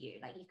sense to you.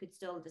 Like, you could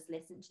still just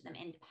listen to them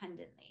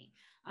independently.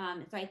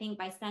 So I think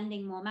by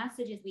sending more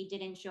messages, we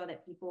did ensure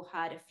that people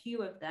heard a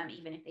few of them,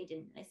 even if they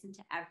didn't listen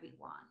to every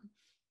one.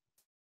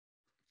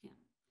 Yeah.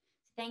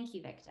 Thank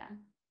you, Victor.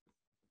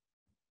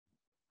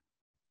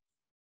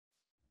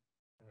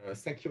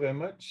 Thank you very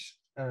much.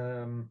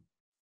 And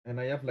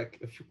I have like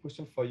a few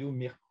questions for you,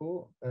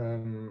 Mirko,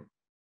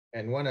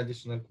 and one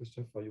additional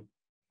question for you,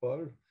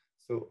 Paul.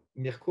 So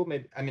Mirko,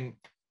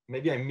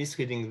 maybe I'm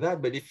misreading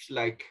that, but if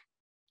like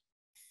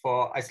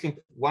for, I think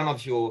one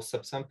of your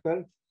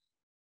subsample,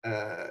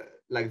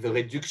 like the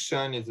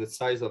reduction in the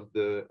size of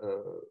the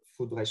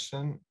food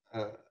ration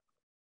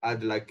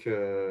had like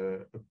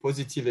a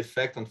positive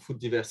effect on food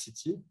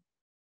diversity.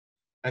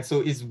 And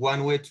so is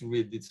one way to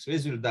read this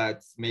result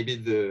that maybe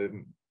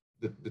the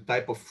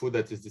type of food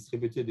that is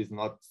distributed is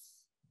not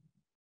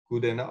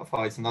good enough,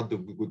 or it's not the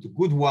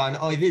good one,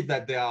 or is it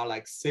that they are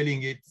like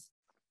selling it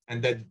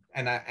and that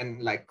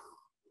and like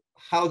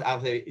how are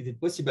they? Is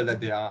it possible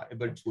that they are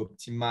able to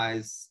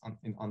optimize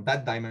on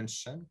that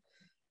dimension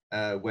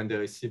when they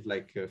receive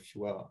like a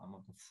fewer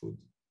amount of food?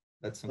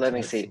 That's Let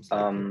me see.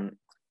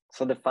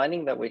 So the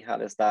finding that we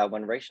had is that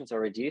when rations are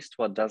reduced,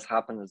 what does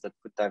happen is that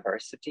food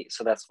diversity,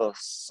 so that's for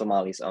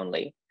Somalis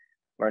only,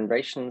 when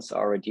rations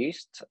are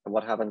reduced,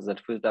 what happens is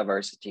that food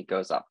diversity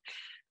goes up.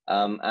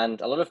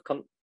 And a lot of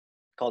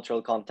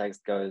cultural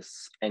context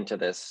goes into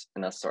this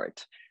in a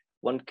sort.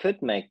 One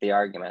could make the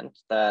argument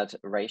that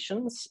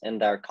rations in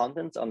their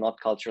contents are not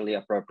culturally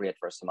appropriate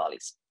for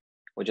Somalis,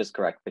 which is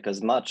correct,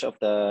 because much of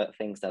the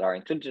things that are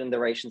included in the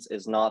rations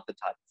is not the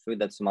type of food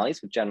that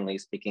Somalis would generally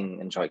speaking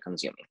enjoy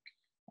consuming.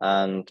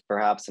 And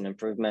perhaps an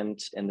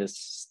improvement in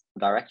this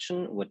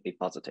direction would be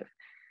positive.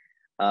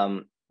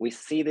 We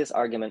see this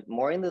argument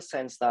more in the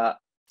sense that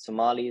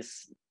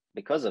Somalis,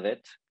 because of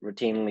it,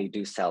 routinely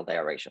do sell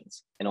their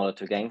rations in order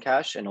to gain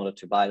cash, in order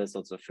to buy the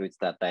sorts of foods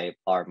that they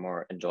are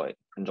more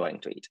enjoying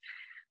to eat.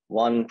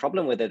 One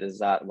problem with it is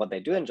that what they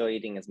do enjoy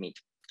eating is meat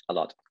a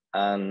lot.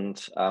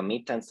 And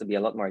meat tends to be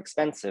a lot more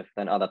expensive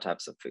than other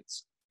types of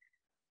foods.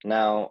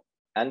 Now,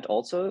 and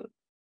also,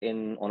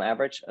 on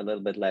average, a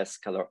little bit less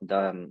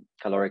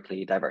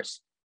calorically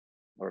diverse,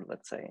 or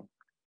let's say,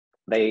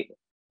 they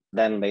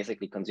then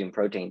basically consume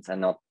proteins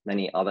and not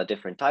many other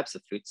different types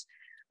of foods,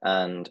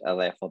 and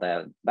therefore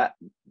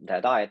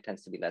their diet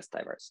tends to be less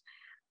diverse.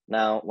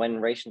 Now, when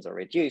rations are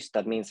reduced,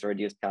 that means a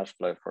reduced cash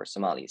flow for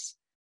Somalis.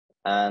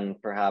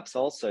 And perhaps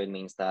also it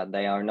means that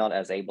they are not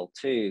as able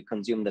to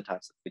consume the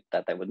types of food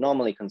that they would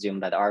normally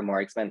consume that are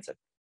more expensive.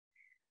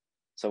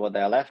 So what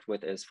they are left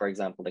with is, for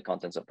example, the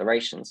contents of the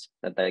rations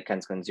that they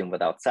can consume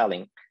without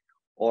selling,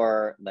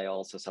 or they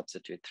also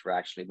substitute through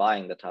actually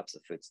buying the types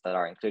of foods that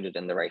are included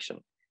in the ration,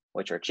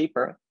 which are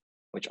cheaper,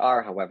 which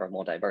are, however,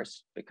 more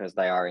diverse because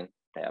they are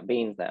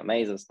beans, they are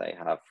maize, they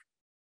have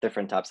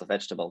different types of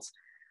vegetables,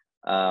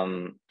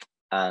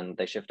 and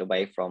they shift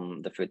away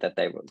from the food that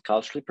they would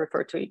culturally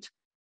prefer to eat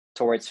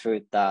towards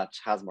food that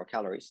has more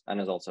calories and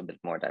is also a bit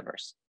more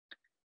diverse.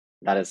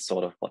 That is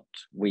sort of what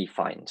we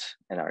find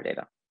in our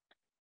data.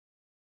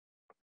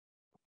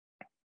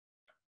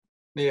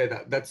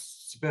 Yeah, that's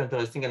super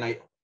interesting.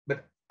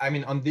 But I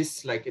mean, on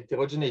this like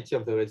heterogeneity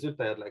of the result,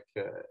 I had like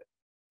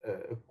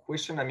a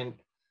question. I mean,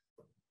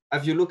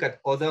 have you looked at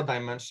other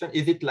dimensions?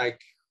 Is it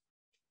like,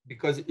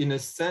 because in a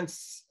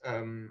sense,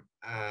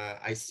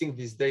 I think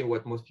this day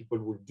what most people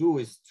will do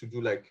is to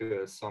do like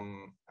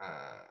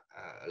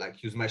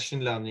like use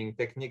machine learning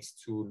techniques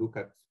to look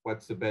at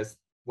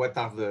what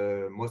are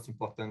the most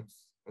important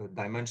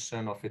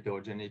dimension of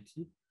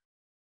heterogeneity.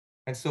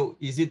 And so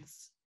is it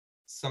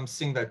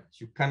something that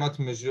you cannot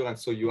measure, and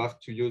so you have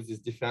to use this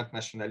different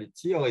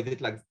nationality, or is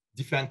it like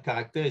different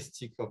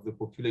characteristics of the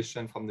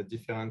population from the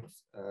different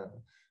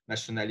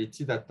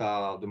nationality that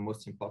are the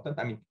most important?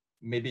 I mean,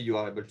 maybe you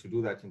are able to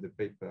do that in the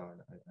paper.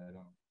 I don't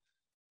know.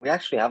 We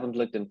actually haven't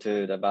looked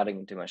into dividing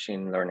into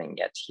machine learning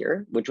yet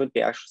here, which would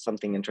be actually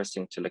something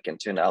interesting to look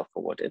into, and I'll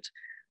forward it.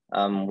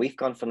 We've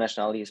gone for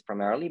nationalities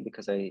primarily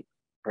because I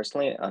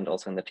personally, and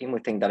also in the team,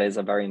 we think that is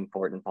a very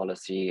important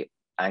policy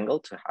angle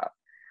to have.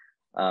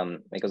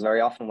 Because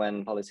very often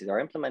when policies are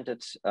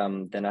implemented,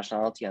 the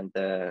nationality and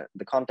the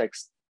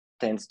context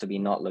tends to be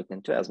not looked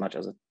into as much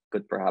as it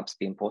could perhaps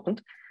be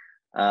important.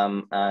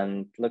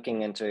 And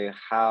looking into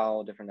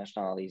how different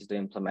nationalities do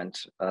implement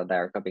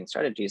their coping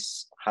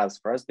strategies has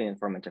for us been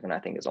informative, and I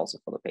think is also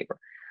for the paper.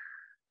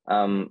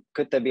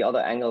 Could there be other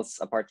angles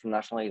apart from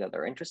nationality that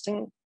are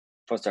interesting?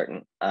 For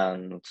certain,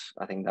 and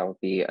I think that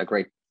would be a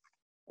great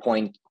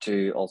point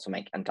to also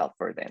make and delve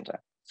further into.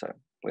 So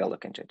we'll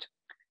look into it.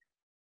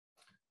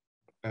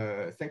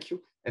 Thank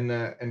you.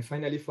 And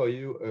finally for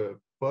you,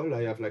 Paul,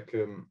 I have like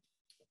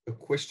a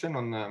question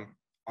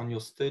on your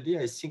study.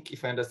 I think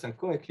if I understand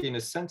correctly, in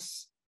a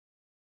sense,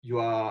 you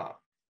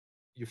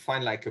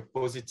find like a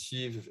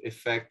positive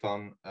effect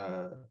on,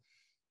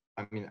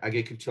 I mean,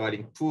 agricultural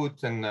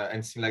input and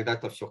things like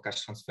that of your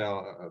cash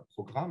transfer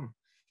program.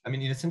 I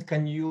mean, in a sense,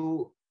 can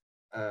you,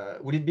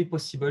 would it be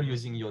possible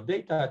using your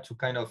data to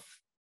kind of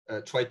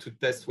try to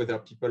test whether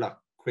people are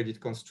credit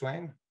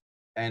constrained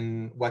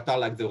and what are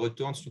like the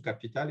returns to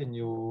capital in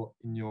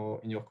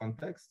your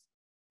context?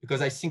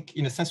 Because I think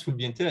in a sense would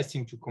be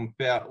interesting to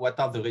compare what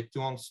are the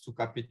returns to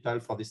capital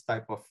for this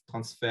type of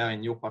transfer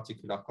in your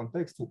particular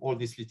context to all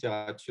this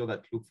literature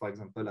that look, for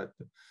example, at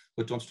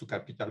returns to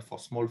capital for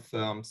small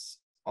firms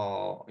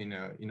or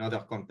in other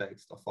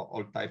contexts or for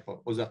all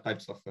other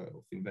types of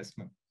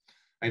investment.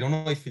 I don't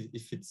know if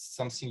it's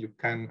something you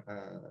can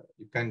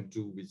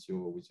do with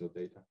your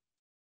data.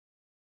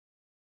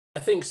 I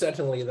think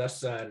certainly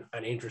that's an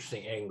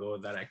interesting angle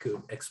that I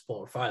could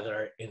explore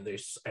further in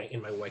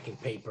my working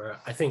paper.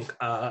 I think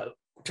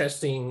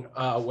testing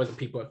whether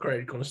people are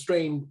credit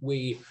constrained,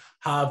 we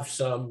have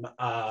some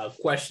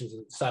questions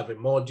in the survey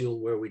module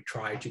where we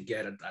try to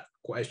get at that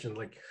question,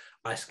 like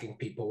asking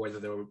people whether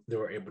they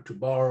were able to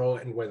borrow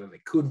and whether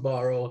they could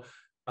borrow.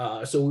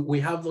 So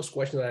we have those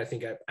questions that I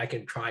think I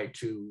can try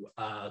to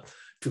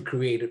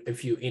create a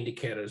few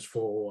indicators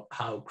for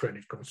how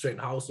credit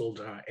constrained households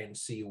are and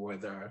see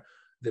whether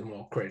the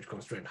more credit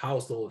constrained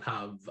households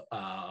have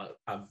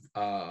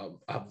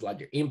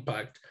larger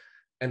impact.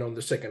 And on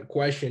the second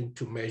question,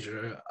 to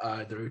measure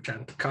the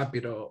return to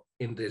capital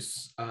in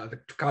this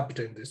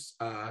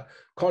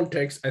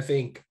context, I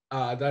think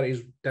that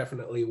is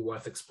definitely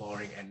worth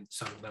exploring and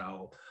something that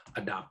I'll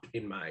adapt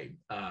in my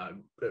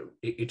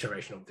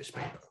iteration of this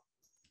paper.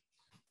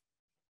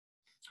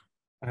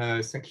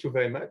 Thank you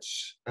very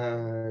much.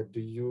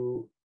 Do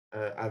you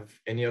have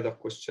any other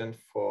question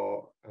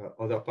for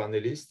other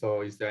panelists,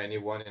 or is there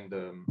anyone in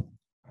the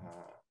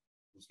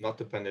who's not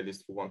a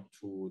panelist who want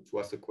to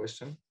ask a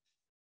question?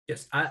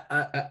 Yes, I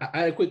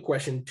had a quick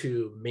question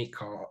to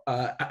Mirko.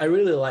 I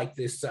really like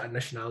this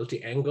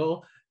nationality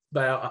angle,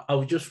 but I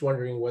was just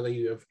wondering whether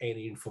you have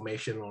any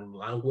information on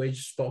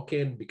language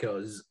spoken,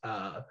 because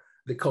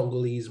the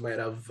Congolese might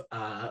have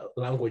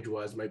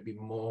language-wise might be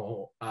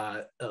more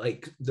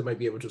like they might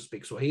be able to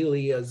speak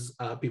Swahili as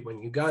people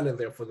in Uganda,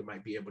 therefore they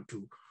might be able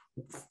to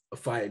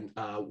find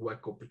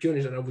work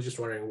opportunities. And I was just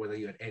wondering whether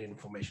you had any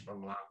information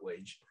on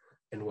language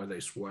and whether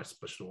it's worth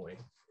pursuing.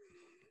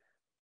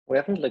 We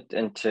haven't looked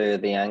into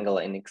the angle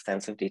in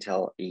extensive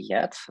detail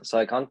yet, so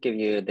I can't give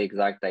you the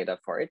exact data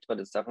for it, but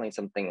it's definitely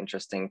something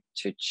interesting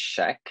to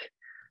check.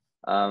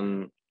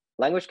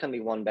 Language can be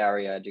one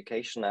barrier.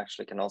 Education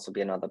actually can also be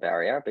another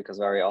barrier, because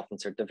very often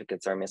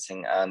certificates are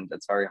missing and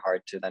it's very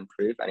hard to then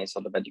prove any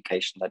sort of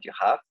education that you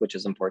have, which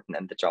is important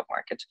in the job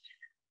market.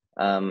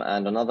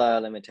 And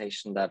another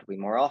limitation that we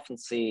more often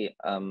see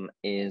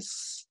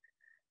is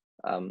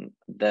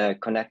the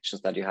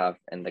connections that you have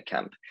in the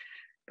camp,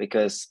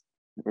 because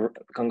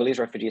Congolese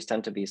refugees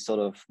tend to be sort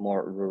of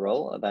more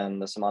rural than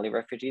the Somali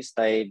refugees.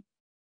 They,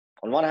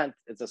 on one hand,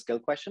 it's a skill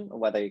question,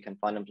 whether you can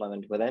find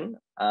employment within.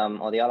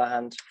 On the other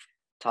hand,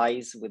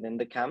 ties within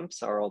the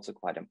camps are also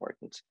quite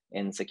important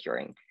in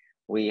securing.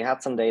 We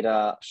had some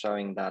data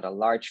showing that a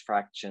large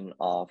fraction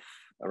of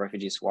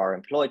refugees who are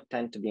employed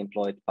tend to be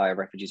employed by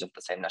refugees of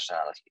the same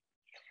nationality.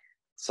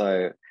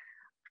 So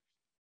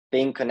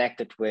being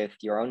connected with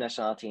your own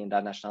nationality and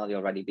that nationality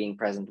already being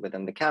present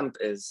within the camp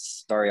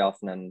is very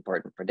often an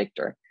important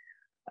predictor.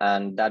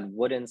 And that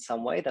would in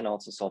some way then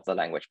also solve the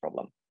language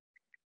problem,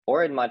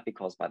 or it might be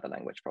caused by the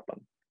language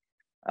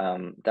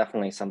problem.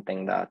 Definitely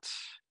something that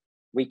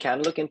we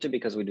can look into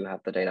because we do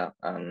have the data,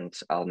 and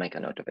I'll make a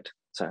note of it.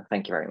 So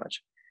thank you very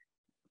much.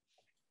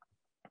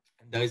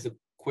 There is a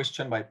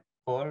question by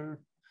Paul.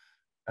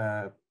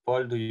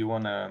 Paul, do you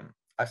want to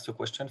ask a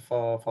question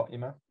for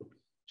Emma?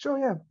 Sure,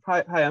 yeah.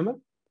 Hi, Emma.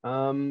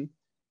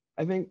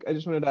 I think I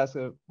just wanted to ask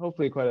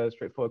hopefully quite a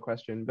straightforward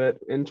question, but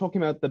in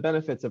talking about the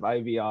benefits of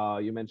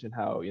IVR, you mentioned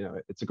how,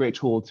 it's a great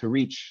tool to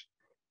reach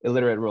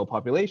illiterate rural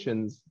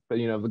populations, but,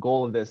 the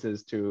goal of this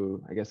is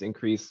to, I guess,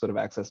 increase sort of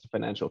access to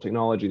financial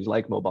technologies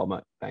like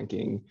mobile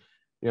banking.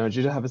 Do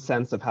you have a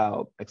sense of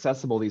how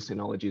accessible these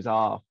technologies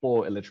are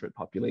for illiterate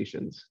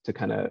populations to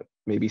kind of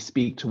maybe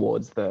speak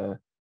towards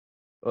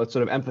or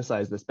sort of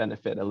emphasize this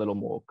benefit a little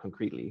more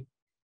concretely?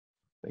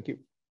 Thank you.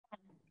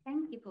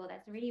 Thank you, Paul.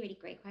 That's a really, really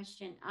great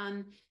question.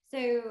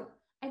 So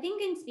I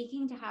think in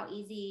speaking to how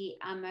easy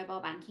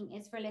mobile banking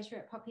is for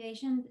illiterate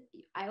populations,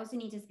 I also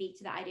need to speak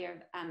to the idea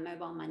of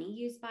mobile money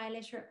used by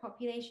illiterate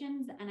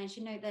populations. And I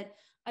should note that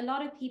a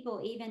lot of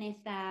people, even if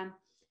they're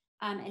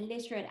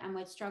illiterate and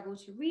would struggle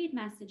to read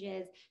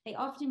messages, they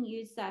often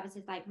use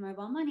services like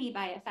mobile money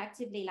by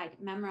effectively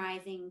like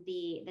memorizing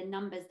the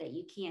numbers that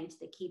you key into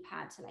the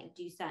keypad to like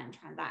do certain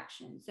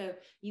transactions. So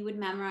you would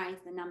memorize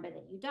the number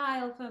that you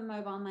dial for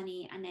mobile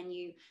money, and then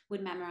you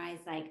would memorize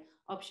like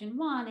option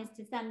 1 is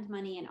to send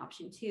money and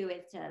option 2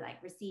 is to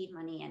like receive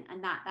money,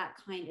 and that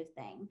kind of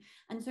thing.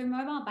 And so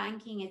mobile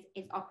banking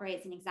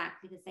operates in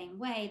exactly the same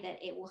way, that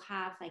it will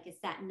have like a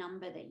set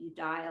number that you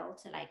dial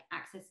to like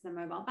access the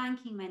mobile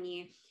banking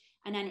menu.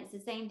 And then it's the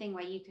same thing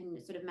where you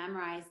can sort of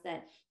memorize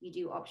that you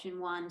do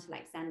option 1 to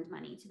like send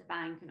money to the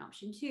bank and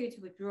option 2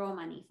 to withdraw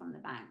money from the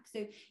bank.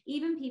 So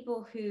even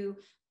people who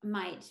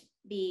might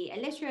be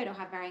illiterate or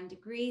have varying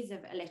degrees of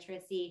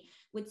illiteracy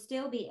would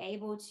still be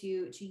able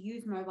to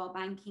use mobile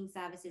banking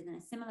services in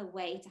a similar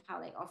way to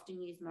how they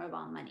often use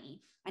mobile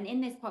money. And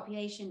in this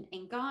population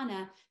in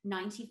Ghana,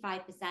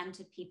 95%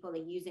 of people are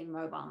using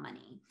mobile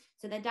money.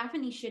 So there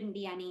definitely shouldn't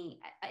be any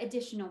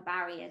additional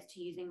barriers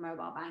to using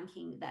mobile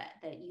banking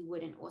that you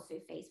wouldn't also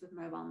face with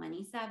mobile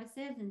money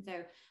services. And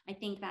so I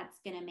think that's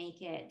going to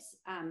make it,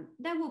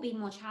 there will be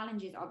more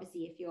challenges,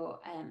 obviously, if you're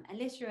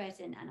illiterate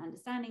and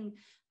understanding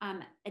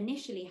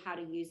initially how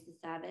to use the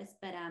service,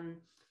 but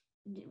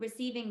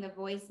receiving the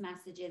voice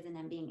messages and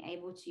then being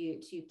able to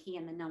key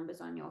in the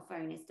numbers on your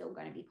phone is still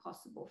going to be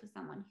possible for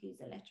someone who's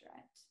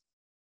illiterate.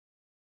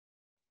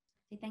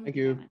 So thank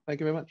you.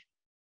 Thank you very much.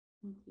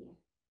 Thank you.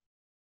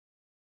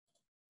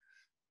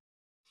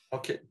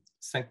 Okay,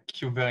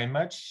 thank you very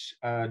much.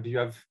 Do you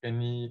have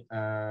any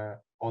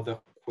other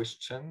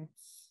questions?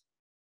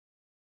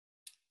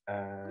 I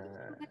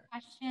have a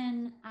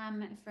question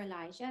for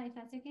Elijah, if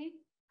that's okay.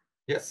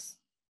 Yes,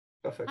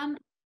 perfect.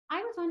 I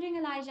was wondering,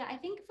 Elijah, I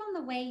think from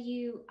the way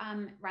you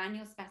ran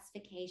your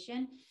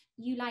specification,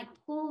 you like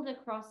pulled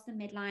across the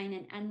midline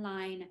and end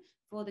line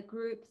for the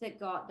group that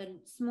got the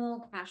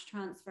small cash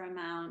transfer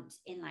amount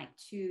in like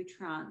 2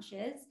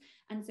 tranches.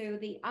 And so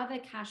the other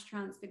cash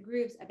transfer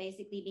groups are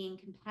basically being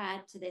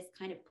compared to this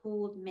kind of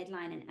pooled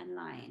midline and end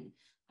line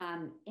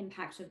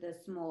impact of the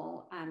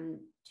small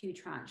 2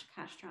 tranche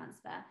cash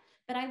transfer.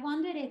 But I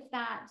wondered if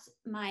that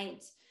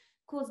might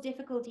cause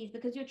difficulties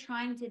because you're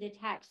trying to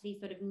detect these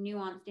sort of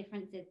nuanced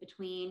differences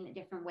between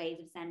different ways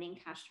of sending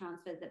cash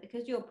transfers, that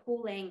because you're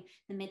pooling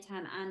the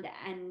midterm and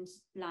end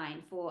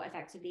line for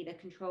effectively the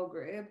control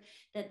group,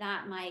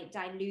 that might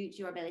dilute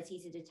your ability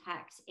to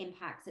detect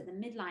impacts at the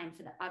midline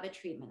for the other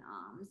treatment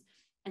arms.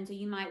 And so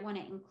you might want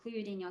to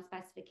include in your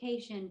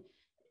specification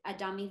a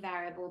dummy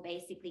variable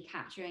basically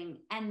capturing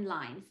end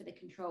line for the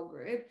control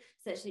group,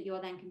 such that you're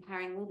then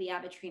comparing all the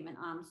other treatment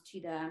arms to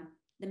the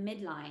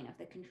midline of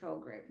the control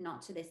group, not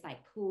to this like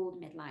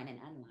pooled midline and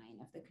end line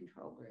of the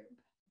control group.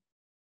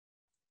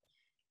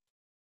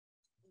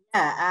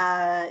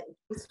 Yeah,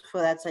 thanks for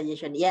that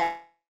suggestion. Yeah,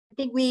 I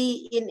think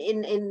we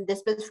in the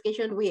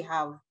specification we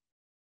have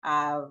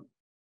a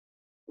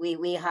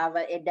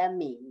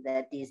dummy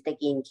that is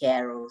taking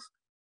care of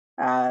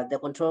the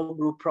control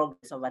group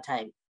progress over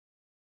time.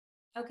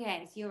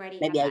 Okay, so you already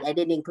maybe I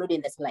didn't include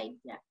in the slide.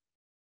 Yeah.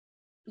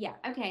 Yeah.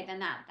 Okay, then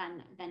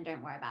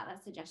don't worry about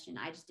that suggestion.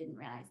 I just didn't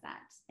realize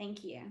that.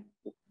 Thank you.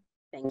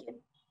 Thank you.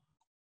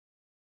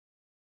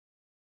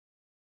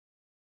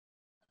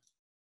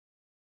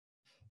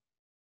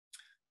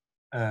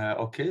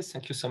 Okay,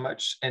 thank you so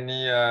much.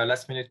 Any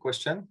last minute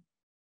question?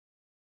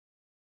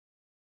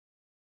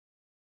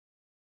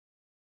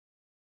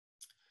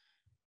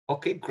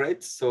 Okay,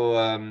 great. So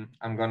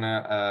I'm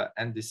gonna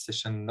end this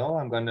session now.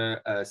 I'm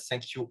gonna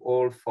thank you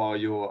all for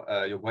your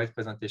great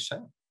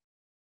presentation,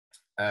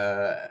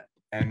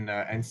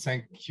 and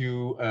thank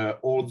you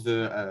all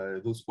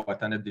those who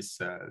attended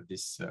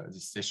this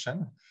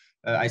session.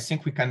 I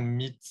think we can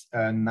meet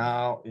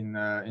now in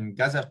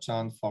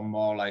Gathertown for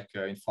more like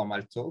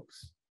informal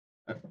talks.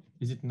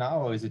 Is it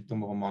now or is it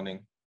tomorrow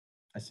morning?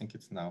 I think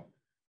it's now.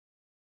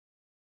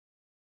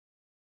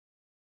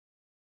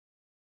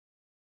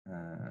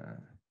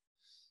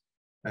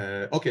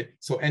 Okay,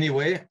 so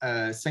anyway,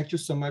 thank you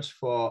so much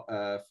for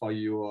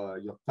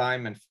your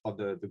time and for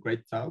the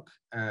great talk,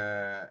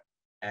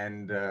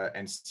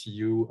 and see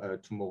you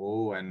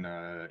tomorrow and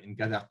in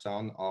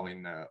Gathertown or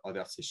in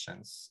other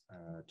sessions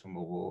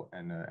tomorrow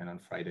and on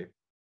Friday.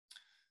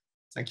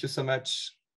 Thank you so much.